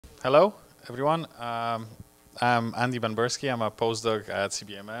Hello, everyone. I'm Andy Banbursky. I'm a postdoc at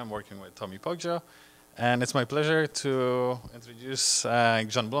CBMA. I'm working with Tommy Poggia. And it's my pleasure to introduce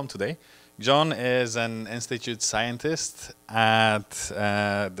John Blom today. John is an institute scientist at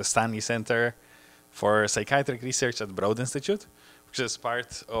the Stanley Center for Psychiatric Research at Broad Institute, which is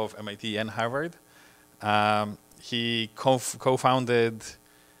part of MIT and Harvard. He co-founded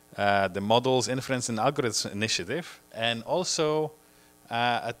the Models, Inference, and Algorithms Initiative, and also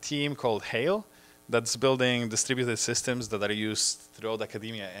a team called HAIL that's building distributed systems that are used throughout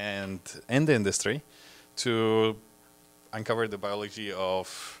academia and in the industry to uncover the biology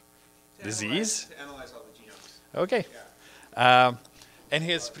of disease. To analyze all the genomes. Okay. Yeah. In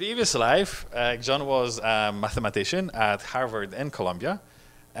his previous life, John was a mathematician at Harvard and Columbia,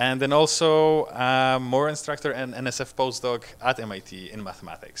 and then also a Moore instructor and NSF postdoc at MIT in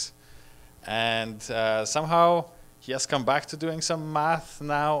mathematics. And somehow he has come back to doing some math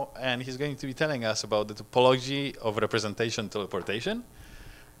now, and he's going to be telling us about the topology of representation teleportation,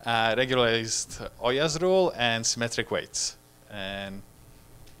 regularized Oyas rule, and symmetric weights. And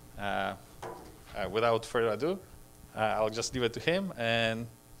without further ado, I'll just leave it to him, and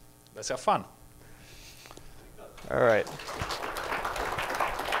let's have fun. All right.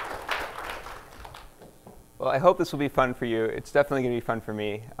 Well, I hope this will be fun for you. It's definitely going to be fun for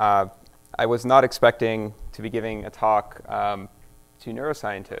me. I was not expecting to be giving a talk to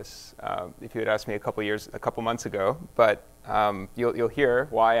neuroscientists if you had asked me a couple months ago. But you'll hear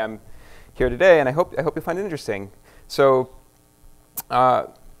why I'm here today, and I hope you'll find it interesting. So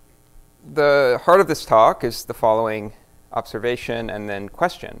the heart of this talk is the following observation and then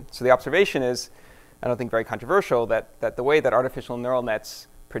question. So the observation is, I don't think very controversial, that the way that artificial neural nets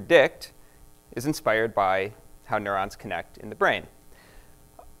predict is inspired by how neurons connect in the brain.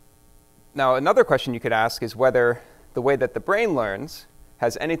 Now, another question you could ask is whether the way that the brain learns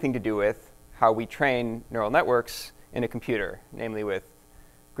has anything to do with how we train neural networks in a computer, namely with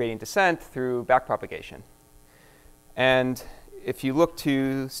gradient descent through backpropagation. And if you look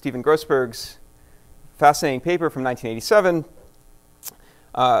to Stephen Grossberg's fascinating paper from 1987,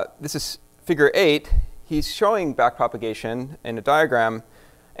 this is figure 8. He's showing backpropagation in a diagram.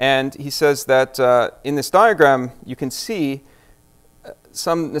 And he says that in this diagram, you can see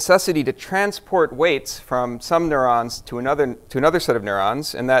some necessity to transport weights from some neurons to another set of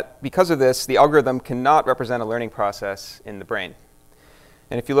neurons, and that because of this, the algorithm cannot represent a learning process in the brain.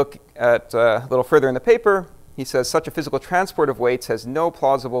 And if you look at a little further in the paper, he says such a physical transport of weights has no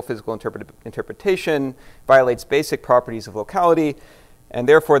plausible physical interpretation, violates basic properties of locality, and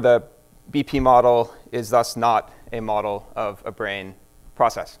therefore the BP model is thus not a model of a brain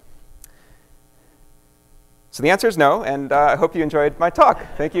process. So the answer is no, and I hope you enjoyed my talk.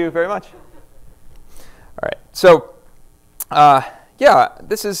 Thank you very much. All right. So yeah,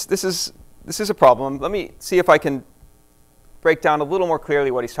 this is a problem. Let me see if I can break down a little more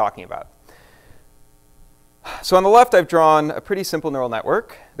clearly what he's talking about. So on the left, I've drawn a pretty simple neural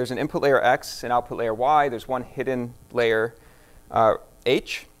network. There's an input layer X, an output layer Y. There's one hidden layer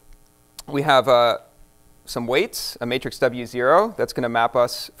H. We have some weights, a matrix W0 that's going to map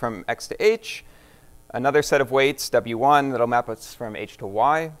us from X to H. Another set of weights, W1, that'll map us from H to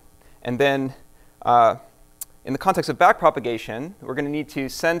Y. And then in the context of backpropagation, we're going to need to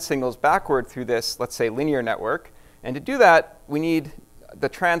send signals backward through this, let's say, linear network. And to do that, we need the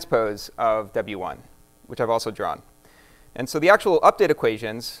transpose of W1, which I've also drawn. And so the actual update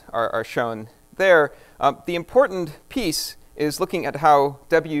equations are shown there. The important piece is looking at how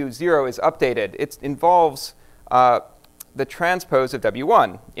W0 is updated. It involves the transpose of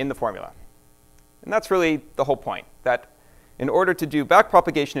W1 in the formula. And that's really the whole point, that in order to do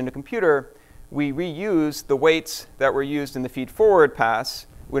backpropagation in a computer, we reuse the weights that were used in the feed-forward pass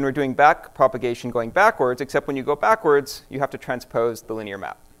when we're doing backpropagation going backwards, except when you go backwards, you have to transpose the linear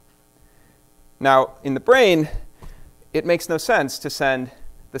map. Now, in the brain, it makes no sense to send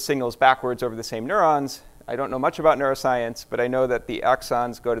the signals backwards over the same neurons. I don't know much about neuroscience, but I know that the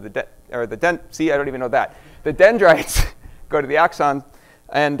axons go to see, I don't even know that. The dendrites go to the axon,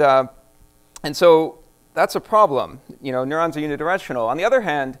 and so that's a problem. You know, neurons are unidirectional. On the other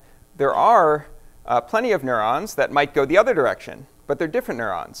hand, there are plenty of neurons that might go the other direction, but they're different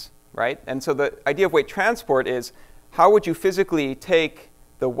neurons, right? And so the idea of weight transport is how would you physically take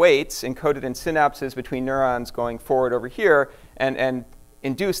the weights encoded in synapses between neurons going forward over here and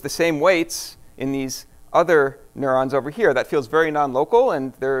induce the same weights in these other neurons over here? That feels very non-local,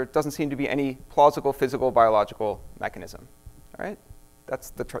 and there doesn't seem to be any plausible physical biological mechanism. All right?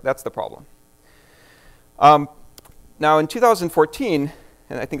 That's the problem. Now, in 2014,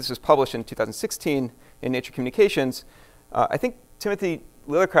 and I think this was published in 2016 in Nature Communications, I think Timothy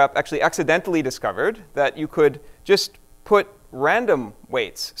Lillikrap actually accidentally discovered that you could just put random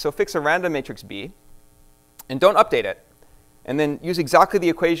weights, so fix a random matrix B, and don't update it, and then use exactly the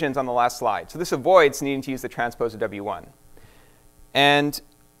equations on the last slide. So this avoids needing to use the transpose of W1. And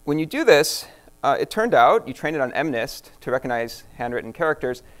when you do this, it turned out you train it on MNIST to recognize handwritten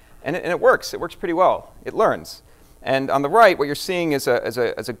characters, and it works. It works pretty well. It learns. And on the right, what you're seeing is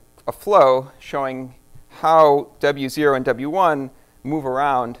a flow showing how W0 and W1 move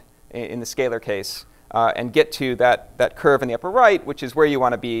around in the scalar case and get to that curve in the upper right, which is where you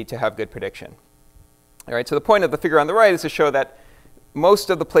want to be to have good prediction. All right, so the point of the figure on the right is to show that most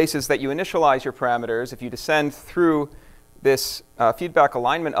of the places that you initialize your parameters, if you descend through this feedback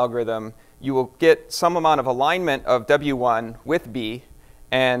alignment algorithm, you will get some amount of alignment of W1 with B,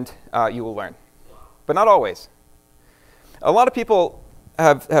 and you will learn. But not always. A lot of people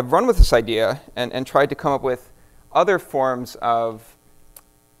have run with this idea and tried to come up with other forms of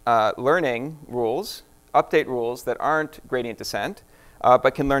learning rules, update rules that aren't gradient descent,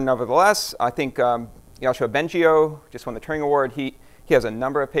 but can learn nevertheless. I think Joshua Bengio just won the Turing Award. He has a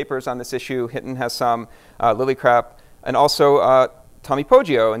number of papers on this issue. Hinton has some, Lillikrap, and also Tommy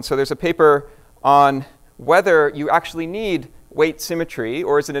Poggio. And so there's a paper on whether you actually need weight symmetry,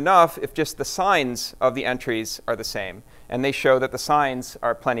 or is it enough if just the signs of the entries are the same? And they show that the signs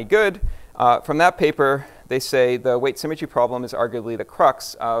are plenty good. From that paper, they say the weight symmetry problem is arguably the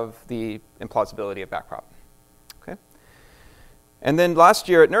crux of the implausibility of backprop. Okay? And then last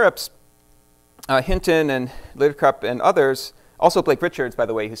year at NeurIPS, Hinton and Lillikrap and others, also Blake Richards, by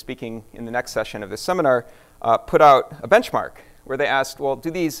the way, who's speaking in the next session of this seminar, put out a benchmark where they asked, well,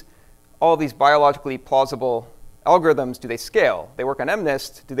 do all these biologically plausible algorithms, do they scale? They work on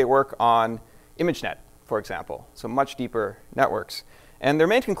MNIST. Do they work on ImageNet, for example? So much deeper networks. And their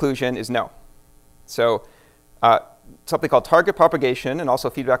main conclusion is no. So something called target propagation and also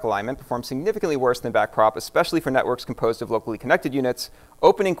feedback alignment perform significantly worse than backprop, especially for networks composed of locally connected units,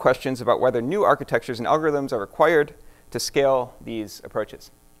 opening questions about whether new architectures and algorithms are required to scale these approaches.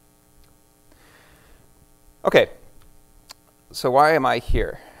 OK, so why am I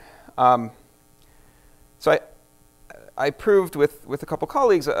here? So I proved with a couple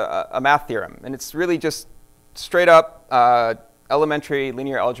colleagues a math theorem. And it's really just straight up elementary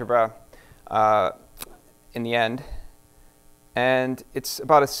linear algebra in the end. And it's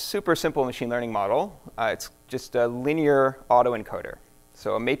about a super simple machine learning model. It's just a linear autoencoder.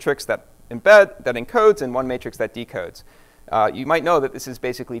 So a matrix that encodes and one matrix that decodes. You might know that this is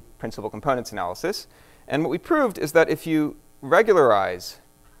basically principal components analysis. And what we proved is that if you regularize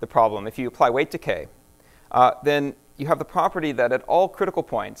the problem, if you apply weight decay, then you have the property that at all critical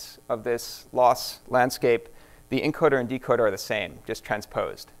points of this loss landscape, the encoder and decoder are the same, just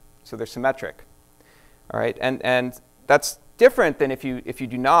transposed. So they're symmetric. All right, and that's different than if you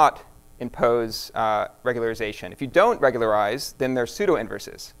do not impose regularization. If you don't regularize, then they're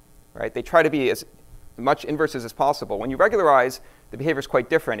pseudo-inverses. Right? They try to be as much inverses as possible. When you regularize, the behavior is quite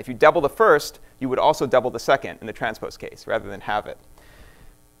different. If you double the first, you would also double the second in the transpose case, rather than have it.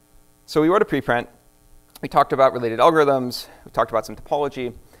 So we wrote a preprint. We talked about related algorithms. We talked about some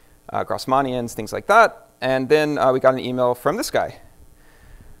topology, Grassmannians, things like that. And then we got an email from this guy.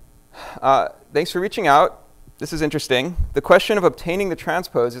 Thanks for reaching out. This is interesting. The question of obtaining the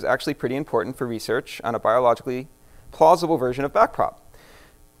transpose is actually pretty important for research on a biologically plausible version of backprop.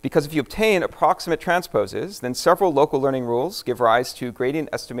 Because if you obtain approximate transposes, then several local learning rules give rise to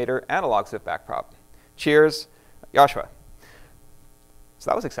gradient estimator analogues of backprop. Cheers, Joshua. So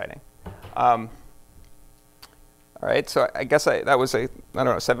that was exciting. All right, so I guess that was, I don't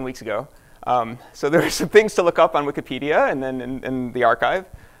know, 7 weeks ago. So there are some things to look up on Wikipedia and then in the archive.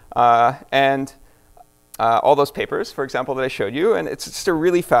 And all those papers, for example, that I showed you. And it's just a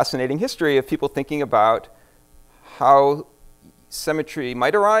really fascinating history of people thinking about how symmetry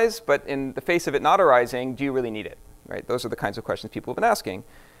might arise, but in the face of it not arising, do you really need it? Right? Those are the kinds of questions people have been asking.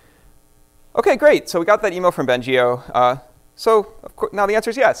 OK, great. So we got that email from Bengio. So of course, now the answer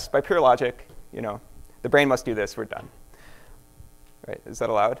is yes. By pure logic, the brain must do this. We're done. Right? Is that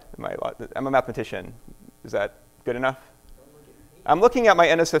allowed? I'm a mathematician. Is that good enough? I'm looking at my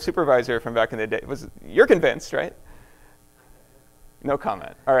NSF supervisor from back in the day. You're convinced, right? No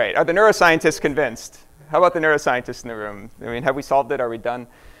comment. All right. Are the neuroscientists convinced? How about the neuroscientists in the room? I mean, have we solved it? Are we done?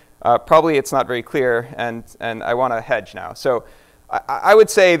 Probably it's not very clear, and I want to hedge now. So I would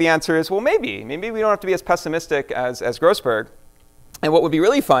say the answer is, well, maybe. Maybe we don't have to be as pessimistic as Grossberg. And what would be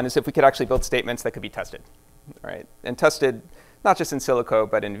really fun is if we could actually build statements that could be tested, right? And tested not just in silico,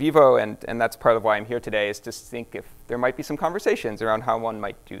 but in vivo. And that's part of why I'm here today, is just think if there might be some conversations around how one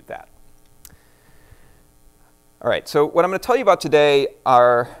might do that. All right, so what I'm going to tell you about today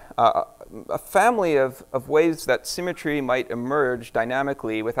are a family of ways that symmetry might emerge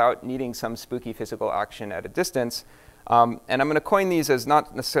dynamically without needing some spooky physical action at a distance. And I'm going to coin these as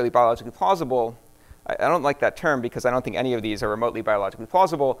not necessarily biologically plausible. I don't like that term because I don't think any of these are remotely biologically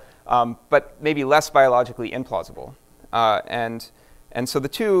plausible, but maybe less biologically implausible. And so the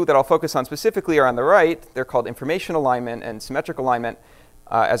two that I'll focus on specifically are on the right. They're called information alignment and symmetric alignment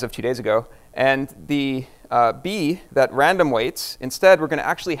as of 2 days ago. And the B, that random weights, instead we're going to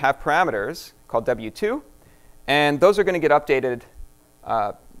actually have parameters called W2. And those are going to get updated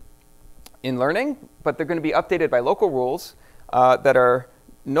in learning, but they're going to be updated by local rules that are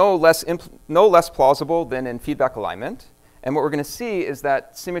no less plausible than in feedback alignment. And what we're going to see is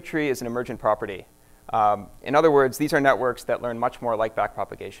that symmetry is an emergent property. In other words, these are networks that learn much more like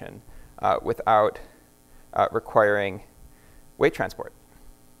backpropagation without requiring weight transport.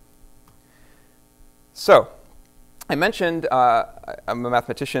 So I mentioned I'm a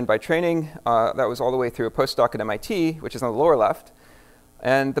mathematician by training. That was all the way through a postdoc at MIT, which is on the lower left.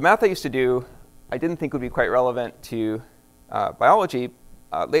 And the math I used to do, I didn't think would be quite relevant to biology.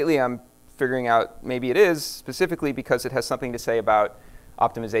 Lately, I'm figuring out maybe it is, specifically because it has something to say about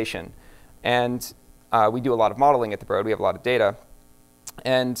optimization. And we do a lot of modeling at the Broad. We have a lot of data.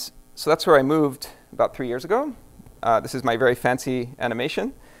 And so that's where I moved about 3 years ago. This is my very fancy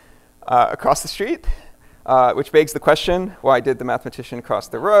animation across the street, which begs the question, why did the mathematician cross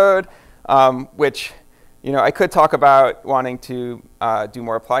the road? Which, you know, I could talk about wanting to do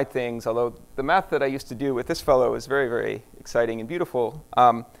more applied things, although the math that I used to do with this fellow is very, very exciting and beautiful.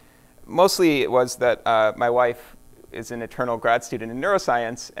 Mostly it was that my wife is an eternal grad student in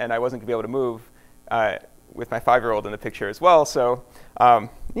neuroscience, and I wasn't going to be able to move with my 5-year-old in the picture as well, so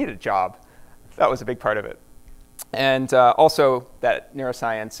needed a job. That was a big part of it. And also that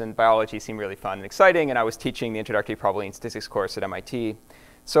neuroscience and biology seemed really fun and exciting, and I was teaching the introductory probability and statistics course at MIT.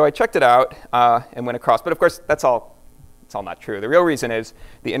 So I checked it out and went across. But of course, that's all not true. The real reason is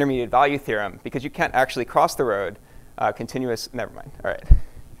the intermediate value theorem, because you can't actually cross the road continuous. Never mind. All right.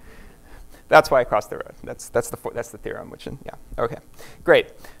 That's why I crossed the road. That's the theorem. Which, yeah. OK,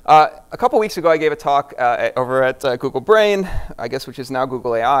 great. A couple weeks ago, I gave a talk over at Google Brain, I guess, which is now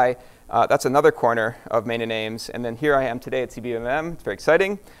Google AI. That's another corner of main and names. And then here I am today at CBMM. It's very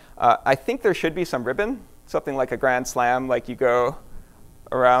exciting. I think there should be some ribbon, something like a grand slam, like you go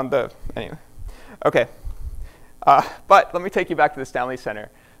around the, anyway. OK. But let me take you back to the Stanley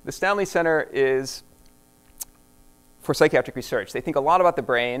Center. The Stanley Center is for psychiatric research. They think a lot about the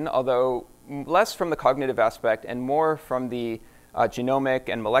brain, although less from the cognitive aspect and more from the genomic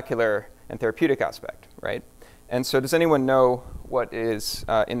and molecular and therapeutic aspect, right? And so does anyone know what is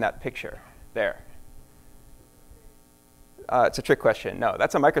in that picture there? It's a trick question. No,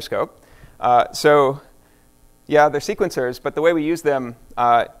 that's a microscope. So yeah, they're sequencers, but the way we use them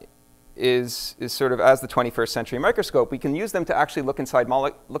is sort of as the 21st century microscope. We can use them to actually look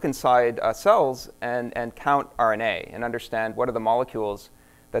inside cells and count RNA and understand what are the molecules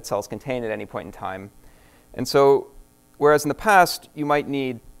that cells contain at any point in time. And so whereas in the past, you might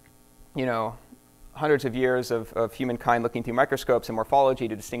need, you know, hundreds of years of humankind looking through microscopes and morphology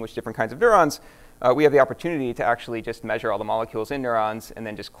to distinguish different kinds of neurons, we have the opportunity to actually just measure all the molecules in neurons and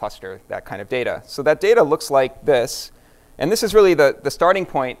then just cluster that kind of data. So that data looks like this. And this is really the starting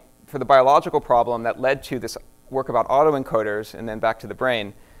point for the biological problem that led to this work about autoencoders and then back to the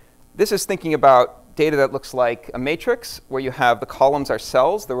brain. This is thinking about data that looks like a matrix where you have the columns are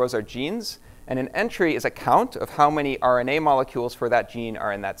cells, the rows are genes, and an entry is a count of how many RNA molecules for that gene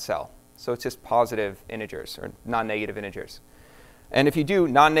are in that cell. So it's just positive integers or non-negative integers. And if you do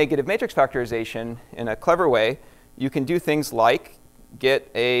non-negative matrix factorization in a clever way, you can do things like get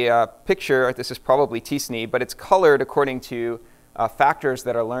a picture. This is probably t-SNE, but it's colored according to factors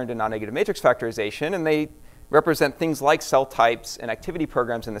that are learned in non-negative matrix factorization. And they represent things like cell types and activity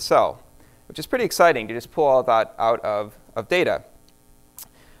programs in the cell, which is pretty exciting to just pull all that out of data.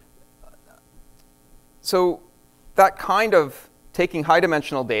 So that kind of taking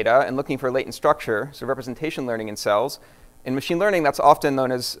high-dimensional data and looking for latent structure, so representation learning in cells, in machine learning, that's often known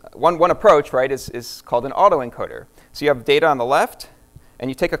as one approach, right, is called an autoencoder. So you have data on the left,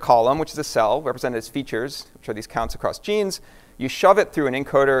 and you take a column, which is a cell, represented as features, which are these counts across genes. You shove it through an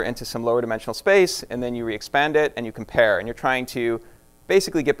encoder into some lower dimensional space, and then you re-expand it, and you compare. And you're trying to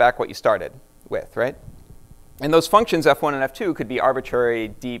basically get back what you started with, right? And those functions, F1 and F2, could be arbitrary,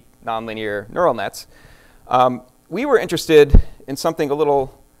 deep, nonlinear neural nets. We were interested in something a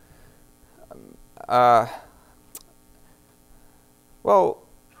little, well,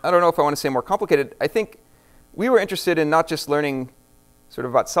 I don't know if I want to say more complicated. I think we were interested in not just learning sort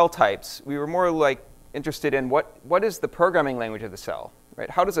of about cell types. We were more like interested in what is the programming language of the cell, right?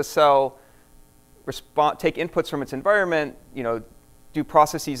 How does a cell take inputs from its environment, do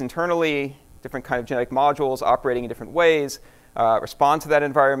processes internally, different kind of genetic modules operating in different ways, respond to that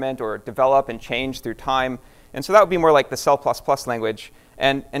environment, or develop and change through time. And so that would be more like the cell++ language.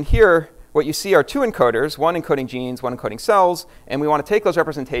 And here, what you see are two encoders, one encoding genes, one encoding cells. And we want to take those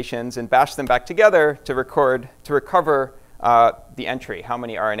representations and bash them back together to recover the entry, how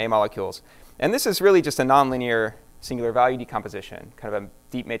many RNA molecules. And this is really just a nonlinear singular value decomposition, kind of a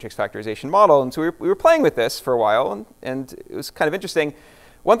deep matrix factorization model. And so we were playing with this for a while, and it was kind of interesting.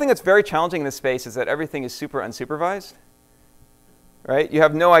 One thing that's very challenging in this space is that everything is super unsupervised, right? You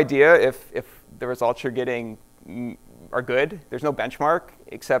have no idea if the results you're getting are good. There's no benchmark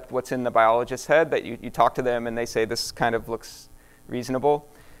except what's in the biologist's head that you talk to them and they say this kind of looks reasonable.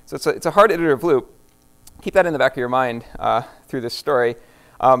 So it's a hard iterative loop. Keep that in the back of your mind through this story.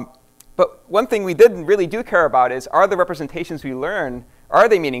 But one thing we didn't really care about is, are the representations we learn, are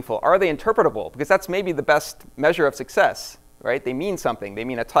they meaningful? Are they interpretable? Because that's maybe the best measure of success, right? They mean something. They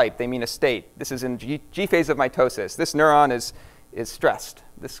mean a type. They mean a state. This is in G phase of mitosis. This neuron is stressed,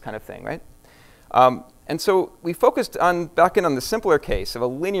 this kind of thing, right? And so we focused back in on the simpler case of a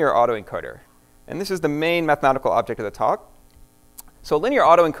linear autoencoder. And this is the main mathematical object of the talk. So a linear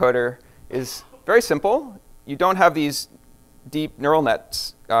autoencoder is very simple. You don't have these deep neural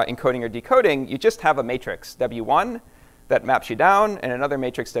nets encoding or decoding. You just have a matrix, W1, that maps you down, and another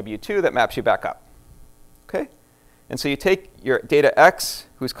matrix, W2, that maps you back up. Okay? And so you take your data X,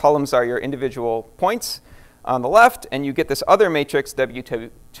 whose columns are your individual points on the left, and you get this other matrix, W2,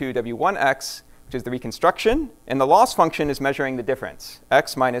 W1X, which is the reconstruction. And the loss function is measuring the difference,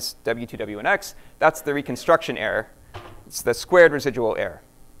 X minus W2, W1X. That's the reconstruction error. It's the squared residual error.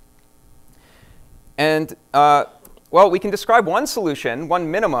 And well, we can describe one solution, one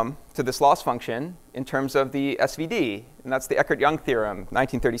minimum, to this loss function in terms of the SVD. And that's the Eckert-Young theorem,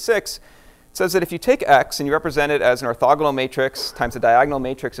 1936. It says that if you take X and you represent it as an orthogonal matrix times a diagonal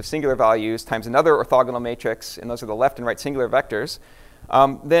matrix of singular values times another orthogonal matrix, and those are the left and right singular vectors,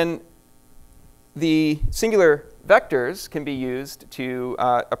 then the singular vectors can be used to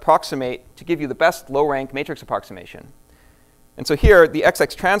approximate, to give you the best low-rank matrix approximation. And so here, the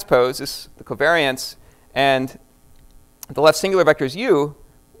XX transpose is the covariance, and the left singular vector is U,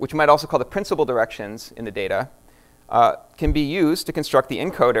 which you might also call the principal directions in the data, can be used to construct the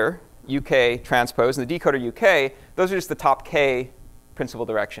encoder, UK transpose, and the decoder UK. Those are just the top K principal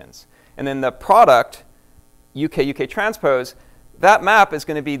directions. And then the product, UK transpose, that map is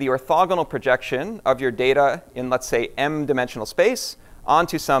going to be the orthogonal projection of your data in, let's say, M-dimensional space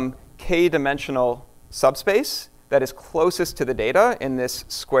onto some K-dimensional subspace that is closest to the data in this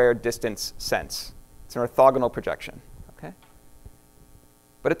squared distance sense. It's an orthogonal projection. Okay?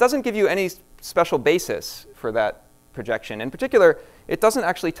 But it doesn't give you any special basis for that projection. In particular, it doesn't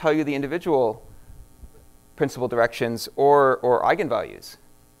actually tell you the individual principal directions or eigenvalues.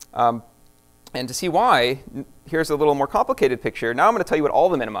 And to see why, here's a little more complicated picture. Now I'm going to tell you what all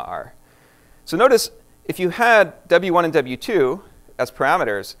the minima are. So notice, if you had W1 and W2 as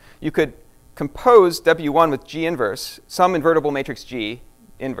parameters, you could compose W1 with G inverse, some invertible matrix G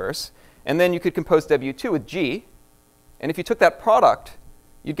inverse, and then you could compose W2 with G. And if you took that product,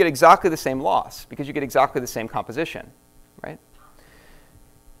 you'd get exactly the same loss, because you get exactly the same composition, right?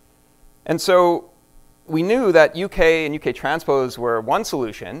 And so we knew that UK and UK transpose were one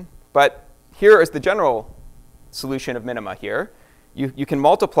solution, but here is the general solution of minima here. You can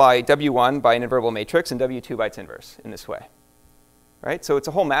multiply W1 by an invertible matrix and W2 by its inverse in this way, right? So it's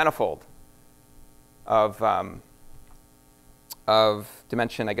a whole manifold of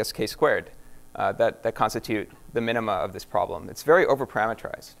dimension, I guess, k squared that constitute the minima of this problem. It's very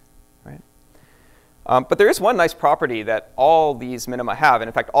overparameterized, right? But there is one nice property that all these minima have, and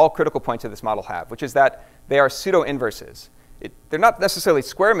in fact, all critical points of this model have, which is that they are pseudo-inverses. They're not necessarily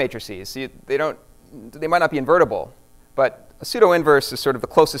square matrices. They might not be invertible, but a pseudo-inverse is sort of the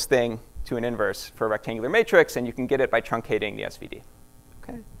closest thing to an inverse for a rectangular matrix, and you can get it by truncating the SVD.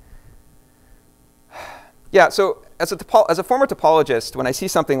 Okay. Yeah, so as a former topologist, when I see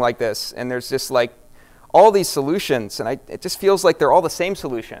something like this, and there's just like all these solutions, and it just feels like they're all the same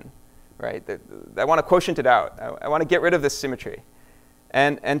solution, right? I want to quotient it out. I want to get rid of this symmetry.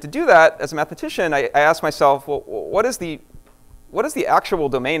 And to do that, as a mathematician, I ask myself, well, what is the actual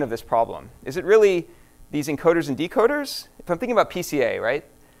domain of this problem? Is it really these encoders and decoders? If I'm thinking about PCA, right?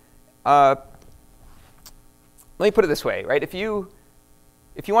 Let me put it this way, right? If you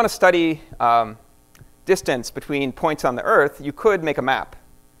want to study distance between points on the Earth, you could make a map.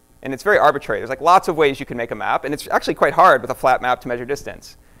 And it's very arbitrary. There's like lots of ways you can make a map. And it's actually quite hard with a flat map to measure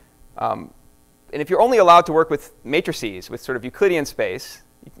distance. if you're only allowed to work with matrices, with sort of Euclidean space,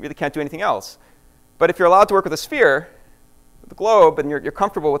 you really can't do anything else. But if you're allowed to work with a sphere, with a globe, and you're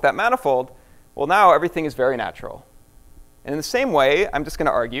comfortable with that manifold, well, now everything is very natural. And in the same way, I'm just going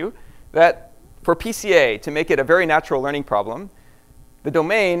to argue that for PCA, to make it a very natural learning problem, the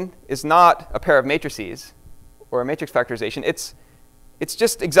domain is not a pair of matrices or a matrix factorization. It's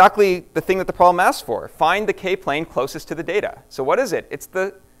just exactly the thing that the problem asks for. Find the k-plane closest to the data. So what is it? It's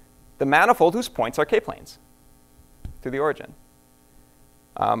the manifold whose points are k-planes through the origin.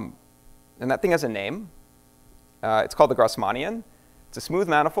 And that thing has a name. It's called the Grassmannian. It's a smooth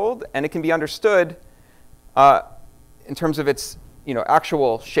manifold, and it can be understood in terms of its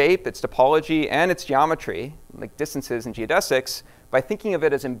actual shape, its topology, and its geometry, like distances and geodesics, by thinking of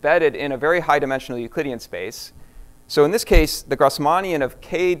it as embedded in a very high-dimensional Euclidean space. So in this case, the Grassmannian of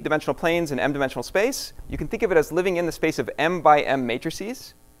k-dimensional planes in m-dimensional space, you can think of it as living in the space of m by m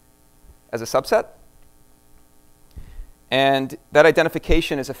matrices as a subset. And that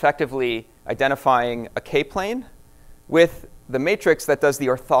identification is effectively identifying a k-plane with the matrix that does the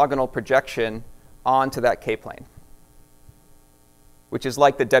orthogonal projection onto that k-plane, which is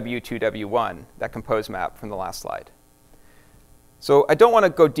like the W2, W1, that compose map from the last slide. So I don't want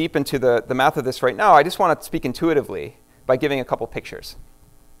to go deep into the math of this right now. I just want to speak intuitively by giving a couple pictures.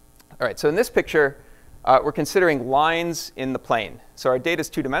 All right, so in this picture, we're considering lines in the plane. So our data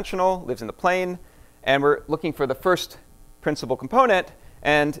is two-dimensional, lives in the plane, and we're looking for the first principal component.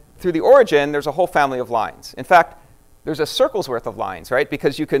 And through the origin, there's a whole family of lines. In fact, there's a circle's worth of lines, right?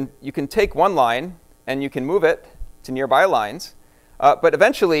 Because you can take one line, and you can move it to nearby lines. But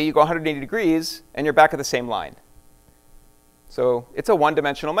eventually, you go 180 degrees, and you're back at the same line. So it's a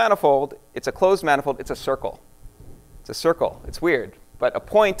one-dimensional manifold. It's a closed manifold. It's a circle. It's a circle. It's weird. But a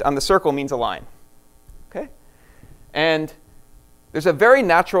point on the circle means a line. OK? And there's a very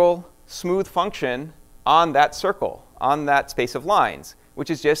natural, smooth function on that circle, on that space of lines, which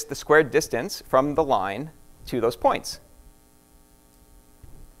is just the squared distance from the line to those points.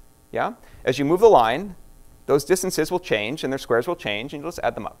 Yeah? As you move the line, those distances will change, and their squares will change, and you'll just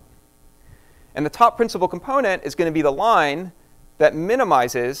add them up. And the top principal component is going to be the line that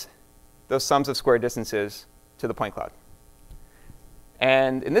minimizes those sums of square distances to the point cloud.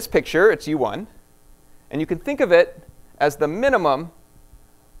 And in this picture, it's U1. And you can think of it as the minimum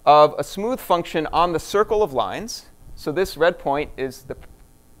of a smooth function on the circle of lines. So this red point is the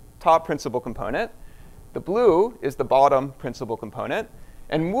top principal component. The blue is the bottom principal component.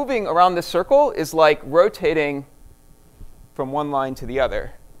 And moving around this circle is like rotating from one line to the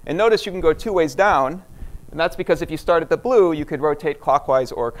other. And notice you can go two ways down. And that's because if you start at the blue, you could rotate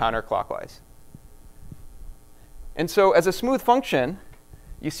clockwise or counterclockwise. And so as a smooth function,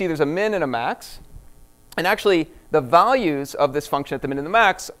 you see there's a min and a max. And actually, the values of this function at the min and the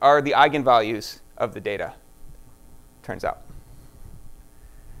max are the eigenvalues of the data, turns out.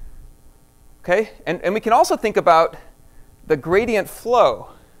 OK? And we can also think about the gradient flow.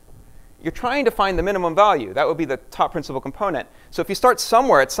 You're trying to find the minimum value. That would be the top principal component. So if you start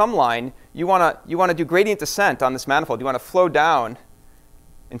somewhere at some line, you want to do gradient descent on this manifold. You want to flow down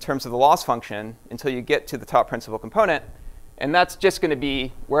in terms of the loss function until you get to the top principal component. And that's just going to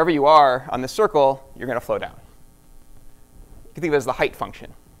be wherever you are on this circle, you're going to flow down. You can think of it as the height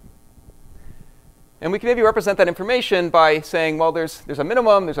function. And we can maybe represent that information by saying, well, there's a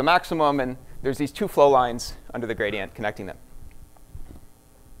minimum, there's a maximum, and there's these two flow lines under the gradient connecting them.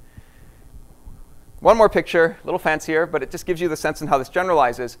 One more picture, a little fancier, but it just gives you the sense in how this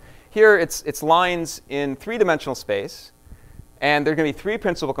generalizes. Here, it's lines in three-dimensional space. And there are going to be three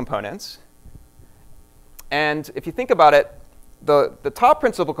principal components. And if you think about it, the top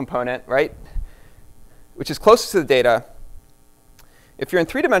principal component, right, which is closest to the data, if you're in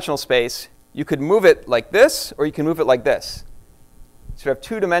three-dimensional space, you could move it like this, or you can move it like this. So you have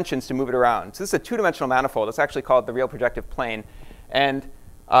two dimensions to move it around. So this is a two-dimensional manifold. It's actually called the real projective plane. And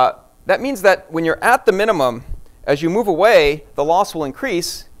that means that when you're at the minimum, as you move away, the loss will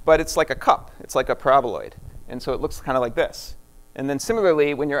increase. But it's like a cup. It's like a paraboloid. And so it looks kind of like this. And then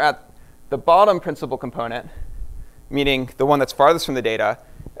similarly, when you're at the bottom principal component, meaning the one that's farthest from the data,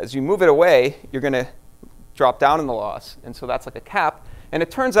 as you move it away, you're going to drop down in the loss. And so that's like a cap. And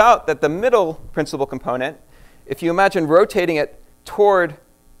it turns out that the middle principal component, if you imagine rotating it toward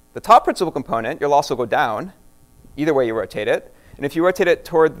the top principal component, your loss will go down, either way you rotate it. And if you rotate it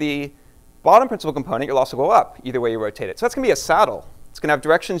toward the bottom principal component, your loss will go up, either way you rotate it. So that's going to be a saddle. It's going to have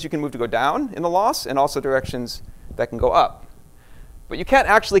directions you can move to go down in the loss, and also directions that can go up. But you can't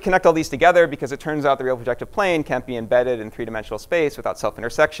actually connect all these together, because it turns out the real projective plane can't be embedded in three-dimensional space without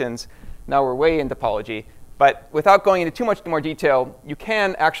self-intersections. Now we're way in topology. But without going into too much more detail, you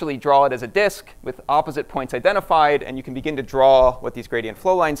can actually draw it as a disk with opposite points identified. And you can begin to draw what these gradient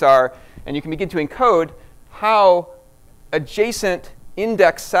flow lines are. And you can begin to encode how adjacent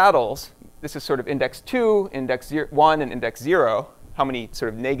index saddles, this is sort of index 2, index 1, and index 0, how many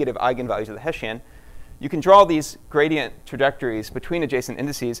sort of negative eigenvalues of the Hessian. You can draw these gradient trajectories between adjacent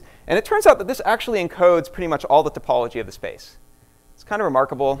indices. And it turns out that this actually encodes pretty much all the topology of the space. It's kind of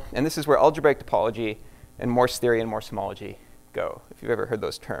remarkable. And this is where algebraic topology and Morse theory and Morse homology go, if you've ever heard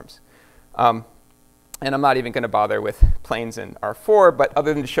those terms. And I'm not even going to bother with planes in R4, but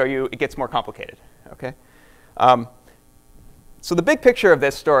other than to show you, it gets more complicated. Okay? So the big picture of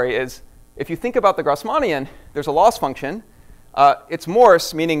this story is, if you think about the Grassmannian, there's a loss function. It's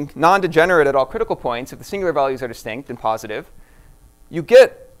Morse, meaning non-degenerate at all critical points if the singular values are distinct and positive. You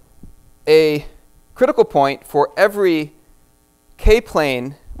get a critical point for every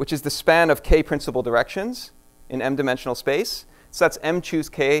k-plane, which is the span of k principal directions in m-dimensional space. So that's m choose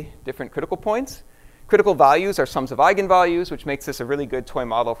k different critical points. Critical values are sums of eigenvalues, which makes this a really good toy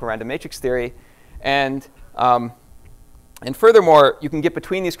model for random matrix theory. And furthermore, you can get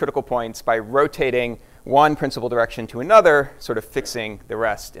between these critical points by rotating one principal direction to another, sort of fixing the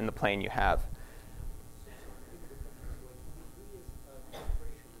rest in the plane you have.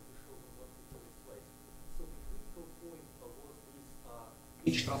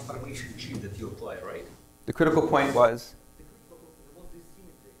 Each transformation G that you apply, right? The critical point was?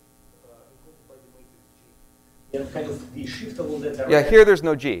 And kind of the shift along that direction. Yeah, here there's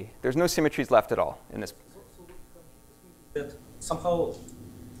no G. There's no symmetries left at all in this. So that somehow,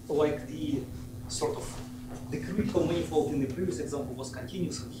 like the sort of the critical manifold in the previous example was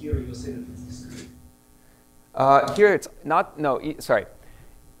continuous, and here you're saying that it's discrete. Here it's not. No, sorry.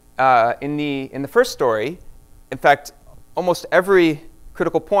 In the first story, in fact, almost every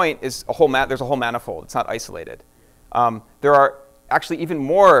critical point is a whole there's a whole manifold. It's not isolated. There are actually even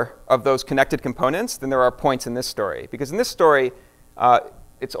more of those connected components than there are points in this story. Because in this story,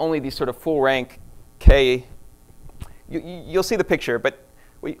 it's only these sort of full rank k. You'll see the picture. But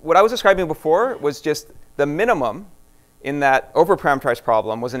what I was describing before was just the minimum in that over-parameterized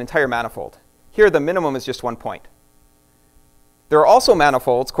problem was an entire manifold. Here, the minimum is just one point. There are also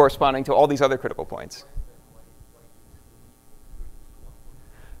manifolds corresponding to all these other critical points.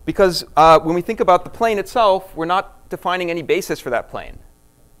 Because when we think about the plane itself, we're not defining any basis for that plane.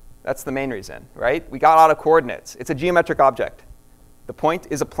 That's the main reason, right? We got out of coordinates. It's a geometric object. The point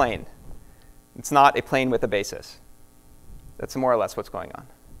is a plane. It's not a plane with a basis. That's more or less what's going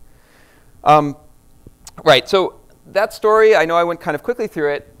on. Right, so that story, I know I went kind of quickly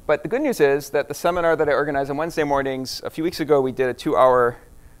through it. But the good news is that the seminar that I organized on Wednesday mornings, a few weeks ago, we did a 2-hour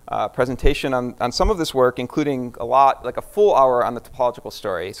presentation on some of this work, including a lot, like a full hour on the topological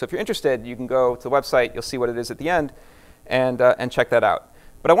story. So if you're interested, you can go to the website. You'll see what it is at the end and check that out.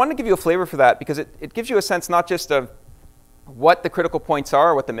 But I wanted to give you a flavor for that because it gives you a sense not just of what the critical points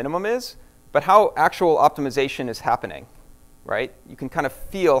are, or what the minimum is, but how actual optimization is happening, right? You can kind of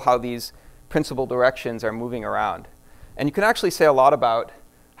feel how these principal directions are moving around. And you can actually say a lot about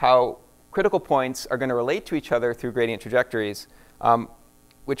how critical points are going to relate to each other through gradient trajectories,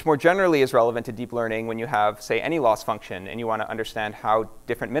 which more generally is relevant to deep learning when you have, say, any loss function and you want to understand how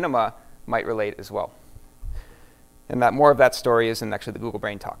different minima might relate as well. And that more of that story is in actually the Google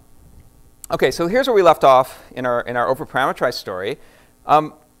Brain talk. OK, so here's where we left off in our over-parameterized story.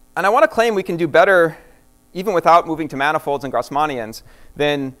 And I want to claim we can do better, even without moving to manifolds and Grassmannians,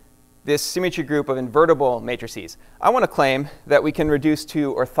 than this symmetry group of invertible matrices. I want to claim that we can reduce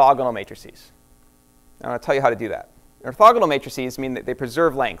to orthogonal matrices. I want to tell you how to do that. Orthogonal matrices mean that they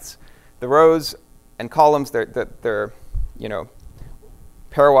preserve lengths. The rows and columns, they're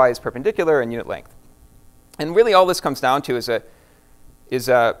pairwise perpendicular and unit length. And really all this comes down to is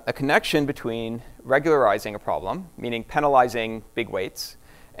a connection between regularizing a problem, meaning penalizing big weights,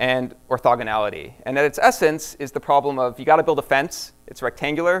 and orthogonality. And at its essence is the problem of you got to build a fence. It's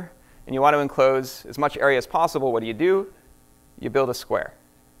rectangular. And you want to enclose as much area as possible. What do? You build a square.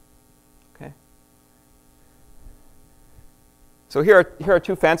 Okay. So here are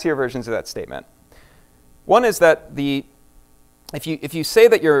two fancier versions of that statement. One is that if you say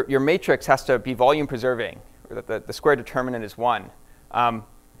that your matrix has to be volume preserving, or that the square determinant is 1, and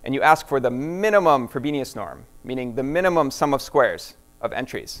you ask for the minimum Frobenius norm, meaning the minimum sum of squares of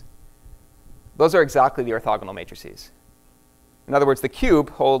entries, those are exactly the orthogonal matrices. In other words, the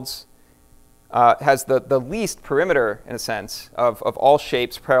cube has the least perimeter, in a sense, of all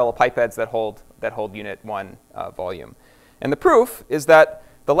shapes, parallelepipeds that hold unit 1 volume. And the proof is that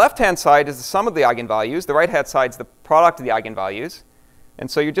the left-hand side is the sum of the eigenvalues. The right-hand side is the product of the eigenvalues.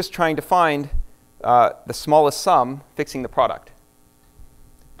 And so you're just trying to find the smallest sum fixing the product.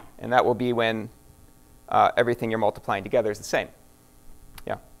 And that will be when everything you're multiplying together is the same.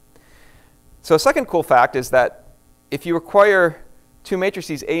 Yeah. So a second cool fact is that if you require two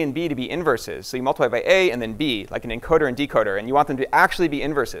matrices A and B to be inverses, so you multiply by A and then B, like an encoder and decoder, and you want them to actually be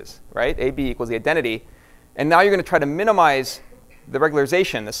inverses, right? AB equals the identity. And now you're going to try to minimize the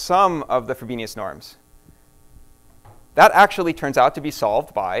regularization, the sum of the Frobenius norms. That actually turns out to be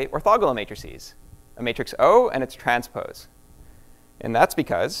solved by orthogonal matrices, a matrix O and its transpose. And that's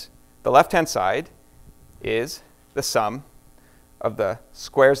because the left-hand side is the sum of the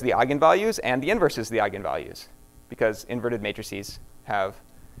squares of the eigenvalues and the inverses of the eigenvalues, because inverted matrices have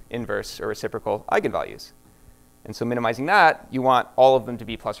inverse or reciprocal eigenvalues. And so minimizing that, you want all of them to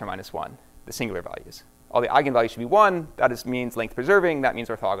be plus or minus 1, the singular values. All the eigenvalues should be 1. That means length preserving. That means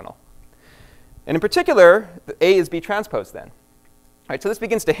orthogonal. And in particular, the A is B transpose then. All right, so this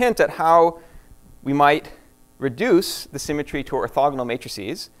begins to hint at how we might reduce the symmetry to orthogonal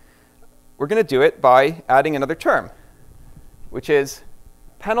matrices. We're going to do it by adding another term, which is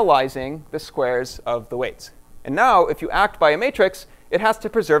penalizing the squares of the weights. And now, if you act by a matrix, it has to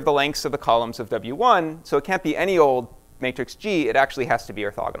preserve the lengths of the columns of W1. So it can't be any old matrix G. It actually has to be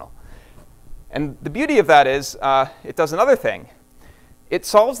orthogonal. And the beauty of that is it does another thing. It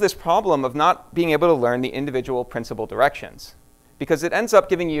solves this problem of not being able to learn the individual principal directions, because it ends up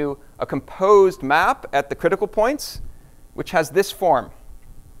giving you a composed map at the critical points, which has this form.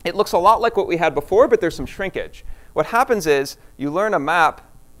 It looks a lot like what we had before, but there's some shrinkage. What happens is you learn a map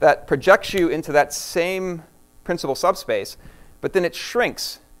that projects you into that same principal subspace, but then it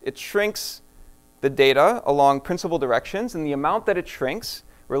shrinks. It shrinks the data along principal directions, and the amount that it shrinks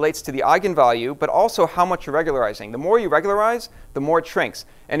relates to the eigenvalue, but also how much you're regularizing. The more you regularize, the more it shrinks.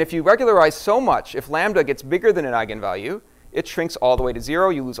 And if you regularize so much, if lambda gets bigger than an eigenvalue, it shrinks all the way to 0.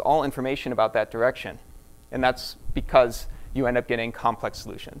 You lose all information about that direction. And that's because you end up getting complex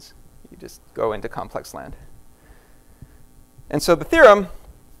solutions. You just go into complex land. And so the theorem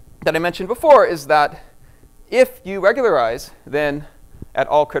that I mentioned before is that if you regularize, then at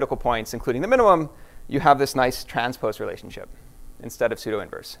all critical points, including the minimum, you have this nice transpose relationship instead of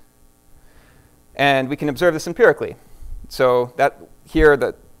pseudo-inverse. And we can observe this empirically. So that here,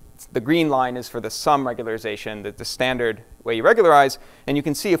 the green line is for the sum regularization, the standard way you regularize. And you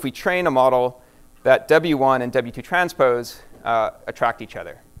can see if we train a model that W1 and W2 transpose attract each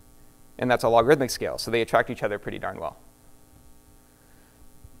other. And that's a logarithmic scale. So they attract each other pretty darn well.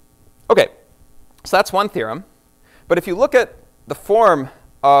 OK, so that's one theorem. But if you look at the form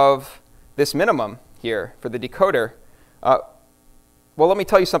of this minimum here for the decoder, well, let me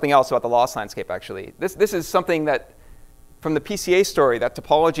tell you something else about the loss landscape, actually. This is something that, from the PCA story, that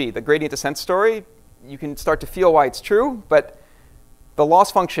topology, the gradient descent story, you can start to feel why it's true. But the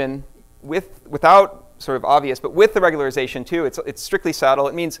loss function, without sort of obvious, but with the regularization, too, it's strictly saddle.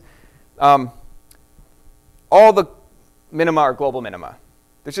 It means all the minima are global minima.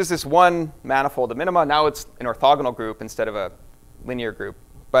 There's just this one manifold of minima. Now it's an orthogonal group instead of a linear group.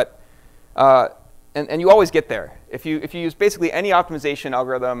 But and you always get there. If you use basically any optimization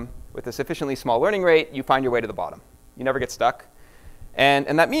algorithm with a sufficiently small learning rate, you find your way to the bottom. You never get stuck.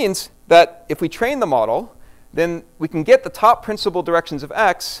 And that means that if we train the model, then we can get the top principal directions of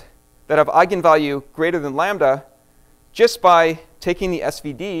x that have eigenvalue greater than lambda just by taking the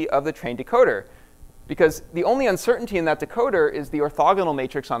SVD of the trained decoder. Because the only uncertainty in that decoder is the orthogonal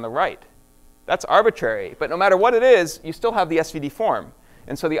matrix on the right. That's arbitrary. But no matter what it is, you still have the SVD form.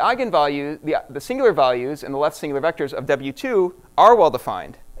 And so the eigenvalue, the singular values and the left singular vectors of W2 are well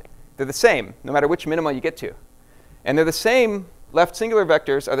defined. They're the same, no matter which minima you get to. And they're the same, left singular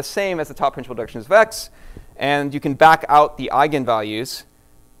vectors are the same as the top principal directions of x. And you can back out the eigenvalues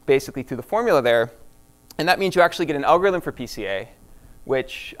basically through the formula there. And that means you actually get an algorithm for PCA,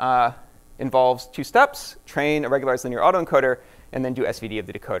 which involves 2 steps: train a regularized linear autoencoder, and then do SVD of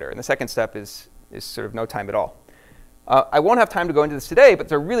the decoder. And the second step is sort of no time at all. I won't have time to go into this today, but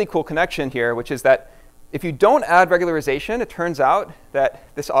there's a really cool connection here, which is that if you don't add regularization, it turns out that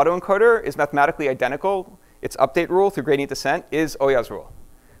this autoencoder is mathematically identical. Its update rule through gradient descent is Oya's rule,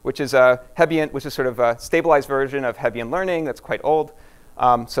 which is sort of a stabilized version of Hebbian learning that's quite old.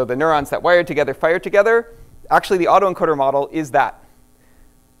 So the neurons that wired together fired together. Actually, the autoencoder model is that.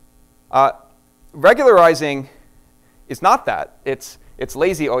 Regularizing is not that. It's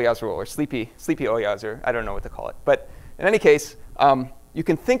lazy Oya's rule, or sleepy Oya's, or I don't know what to call it. But in any case, you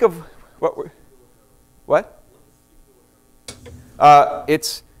can think of what?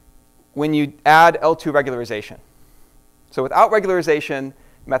 It's when you add L2 regularization. So without regularization,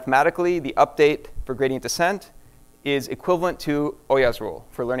 mathematically, the update for gradient descent is equivalent to Oya's rule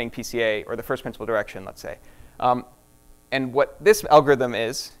for learning PCA, or the first principle direction, let's say. And what this algorithm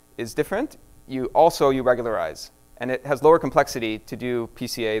is different. You regularize. And it has lower complexity to do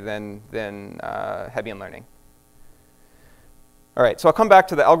PCA than Hebbian learning. All right, so I'll come back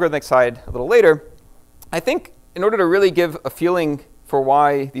to the algorithmic side a little later. I think in order to really give a feeling for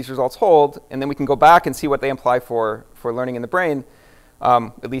why these results hold, and then we can go back and see what they imply for learning in the brain,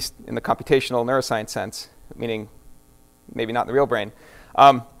 at least in the computational neuroscience sense, meaning maybe not in the real brain.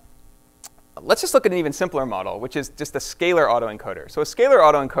 Let's just look at an even simpler model, which is just a scalar autoencoder. So a scalar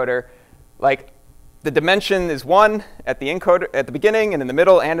autoencoder, like the dimension is 1 at the encoder at the beginning and in the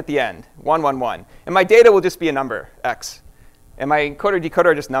middle and at the end, 1, 1, 1. And my data will just be a number, x. And my encoder decoder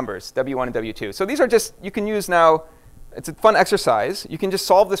are just numbers, w1 and w2. So these are just, you can use now, it's a fun exercise. You can just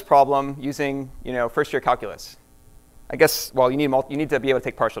solve this problem using first year calculus. I guess, well, you need to be able to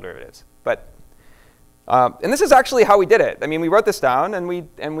take partial derivatives. But and this is actually how we did it. I mean, we wrote this down, and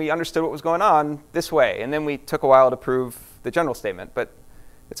we understood what was going on this way. And then we took a while to prove the general statement. But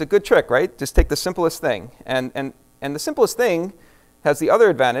it's a good trick, right? Just take the simplest thing. And the simplest thing has the other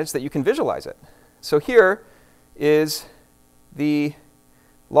advantage that you can visualize it. So here is the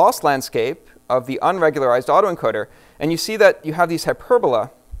loss landscape of the unregularized autoencoder. And you see that you have these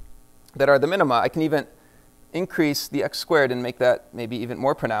hyperbola that are the minima. I can even increase the x squared and make that maybe even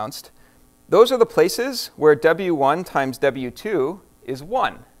more pronounced. Those are the places where w1 times w2 is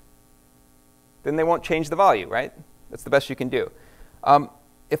 1. Then they won't change the value, right? That's the best you can do.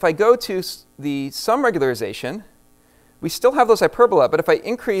 If I go to the sum regularization, we still have those hyperbola. But if I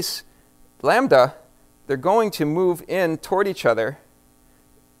increase lambda, they're going to move in toward each other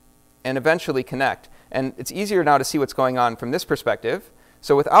and eventually connect. And it's easier now to see what's going on from this perspective.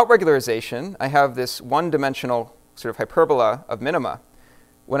 So without regularization, I have this one-dimensional sort of hyperbola of minima.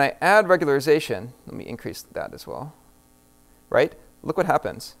 When I add regularization, let me increase that as well, right? Look what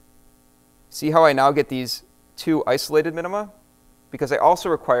happens. See how I now get these two isolated minima? Because I also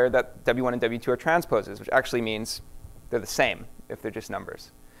require that w1 and w2 are transposes, which actually means they're the same if they're just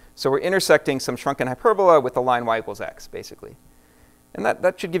numbers. So we're intersecting some shrunken hyperbola with the line y equals x, basically. And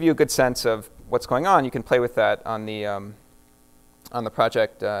that should give you a good sense of what's going on. You can play with that on the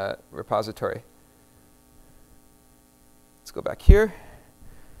project repository. Let's go back here.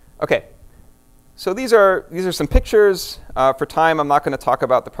 OK, so these are some pictures. For time, I'm not going to talk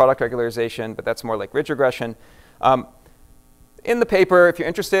about the product regularization, but that's more like ridge regression. In the paper, if you're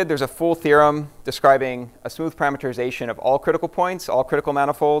interested, there's a full theorem describing a smooth parameterization of all critical points, all critical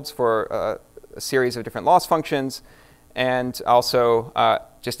manifolds for a series of different loss functions, and also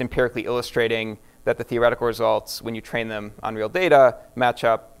just empirically illustrating that the theoretical results, when you train them on real data, match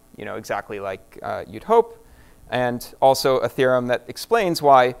up exactly like you'd hope. And also a theorem that explains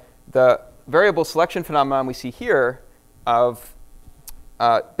why the variable selection phenomenon we see here of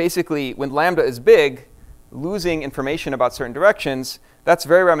basically when lambda is big, losing information about certain directions, that's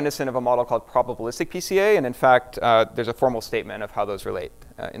very reminiscent of a model called probabilistic PCA. And in fact, there's a formal statement of how those relate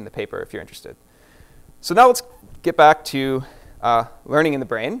in the paper if you're interested. So now let's get back to learning in the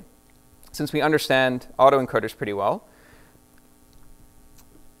brain. Since we understand autoencoders pretty well,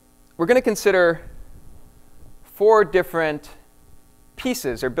 we're going to consider 4 different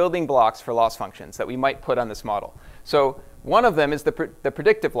pieces or building blocks for loss functions that we might put on this model. So one of them is the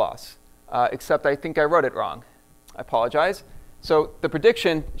predictive loss. Except I think I wrote it wrong. I apologize. So the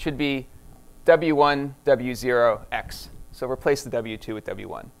prediction should be w1, w0, x. So replace the w2 with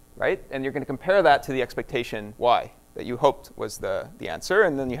w1, right? And you're going to compare that to the expectation y that you hoped was the answer,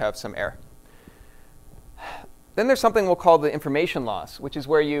 and then you have some error. Then there's something we'll call the information loss, which is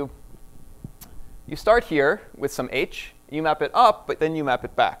where you start here with some h, you map it up, but then you map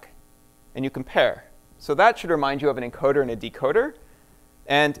it back, and you compare. So that should remind you of an encoder and a decoder.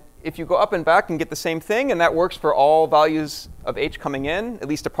 And if you go up and back and get the same thing, and that works for all values of h coming in, at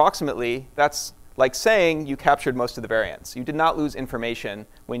least approximately, that's like saying you captured most of the variance. You did not lose information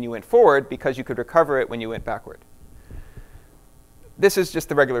when you went forward because you could recover it when you went backward. This is just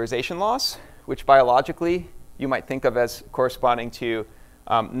the regularization loss, which biologically you might think of as corresponding to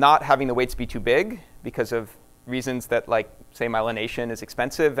not having the weights be too big because of reasons that, like, say, myelination is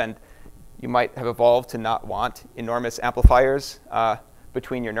expensive, and you might have evolved to not want enormous amplifiers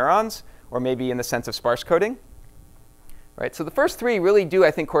between your neurons, or maybe in the sense of sparse coding. Right? So the first 3 really do,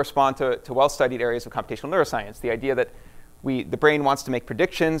 I think, correspond to well-studied areas of computational neuroscience. The idea that the brain wants to make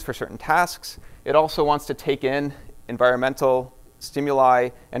predictions for certain tasks. It also wants to take in environmental stimuli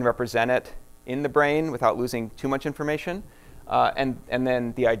and represent it in the brain without losing too much information. And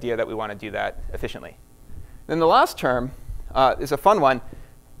then the idea that we want to do that efficiently. Then the last term is a fun one.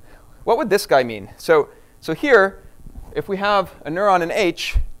 What would this guy mean? So here, if we have a neuron in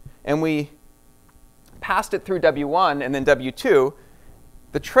H and we passed it through W1 and then W2,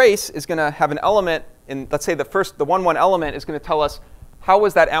 the trace is going to have an element in, let's say the 1, 1 element is going to tell us how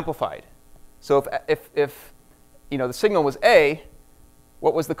was that amplified. So if the signal was A,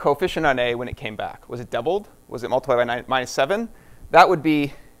 what was the coefficient on A when it came back? Was it doubled? Was it multiplied by -7? That would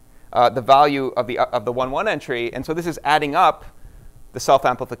be the value of the 1, 1 entry. And so this is adding up the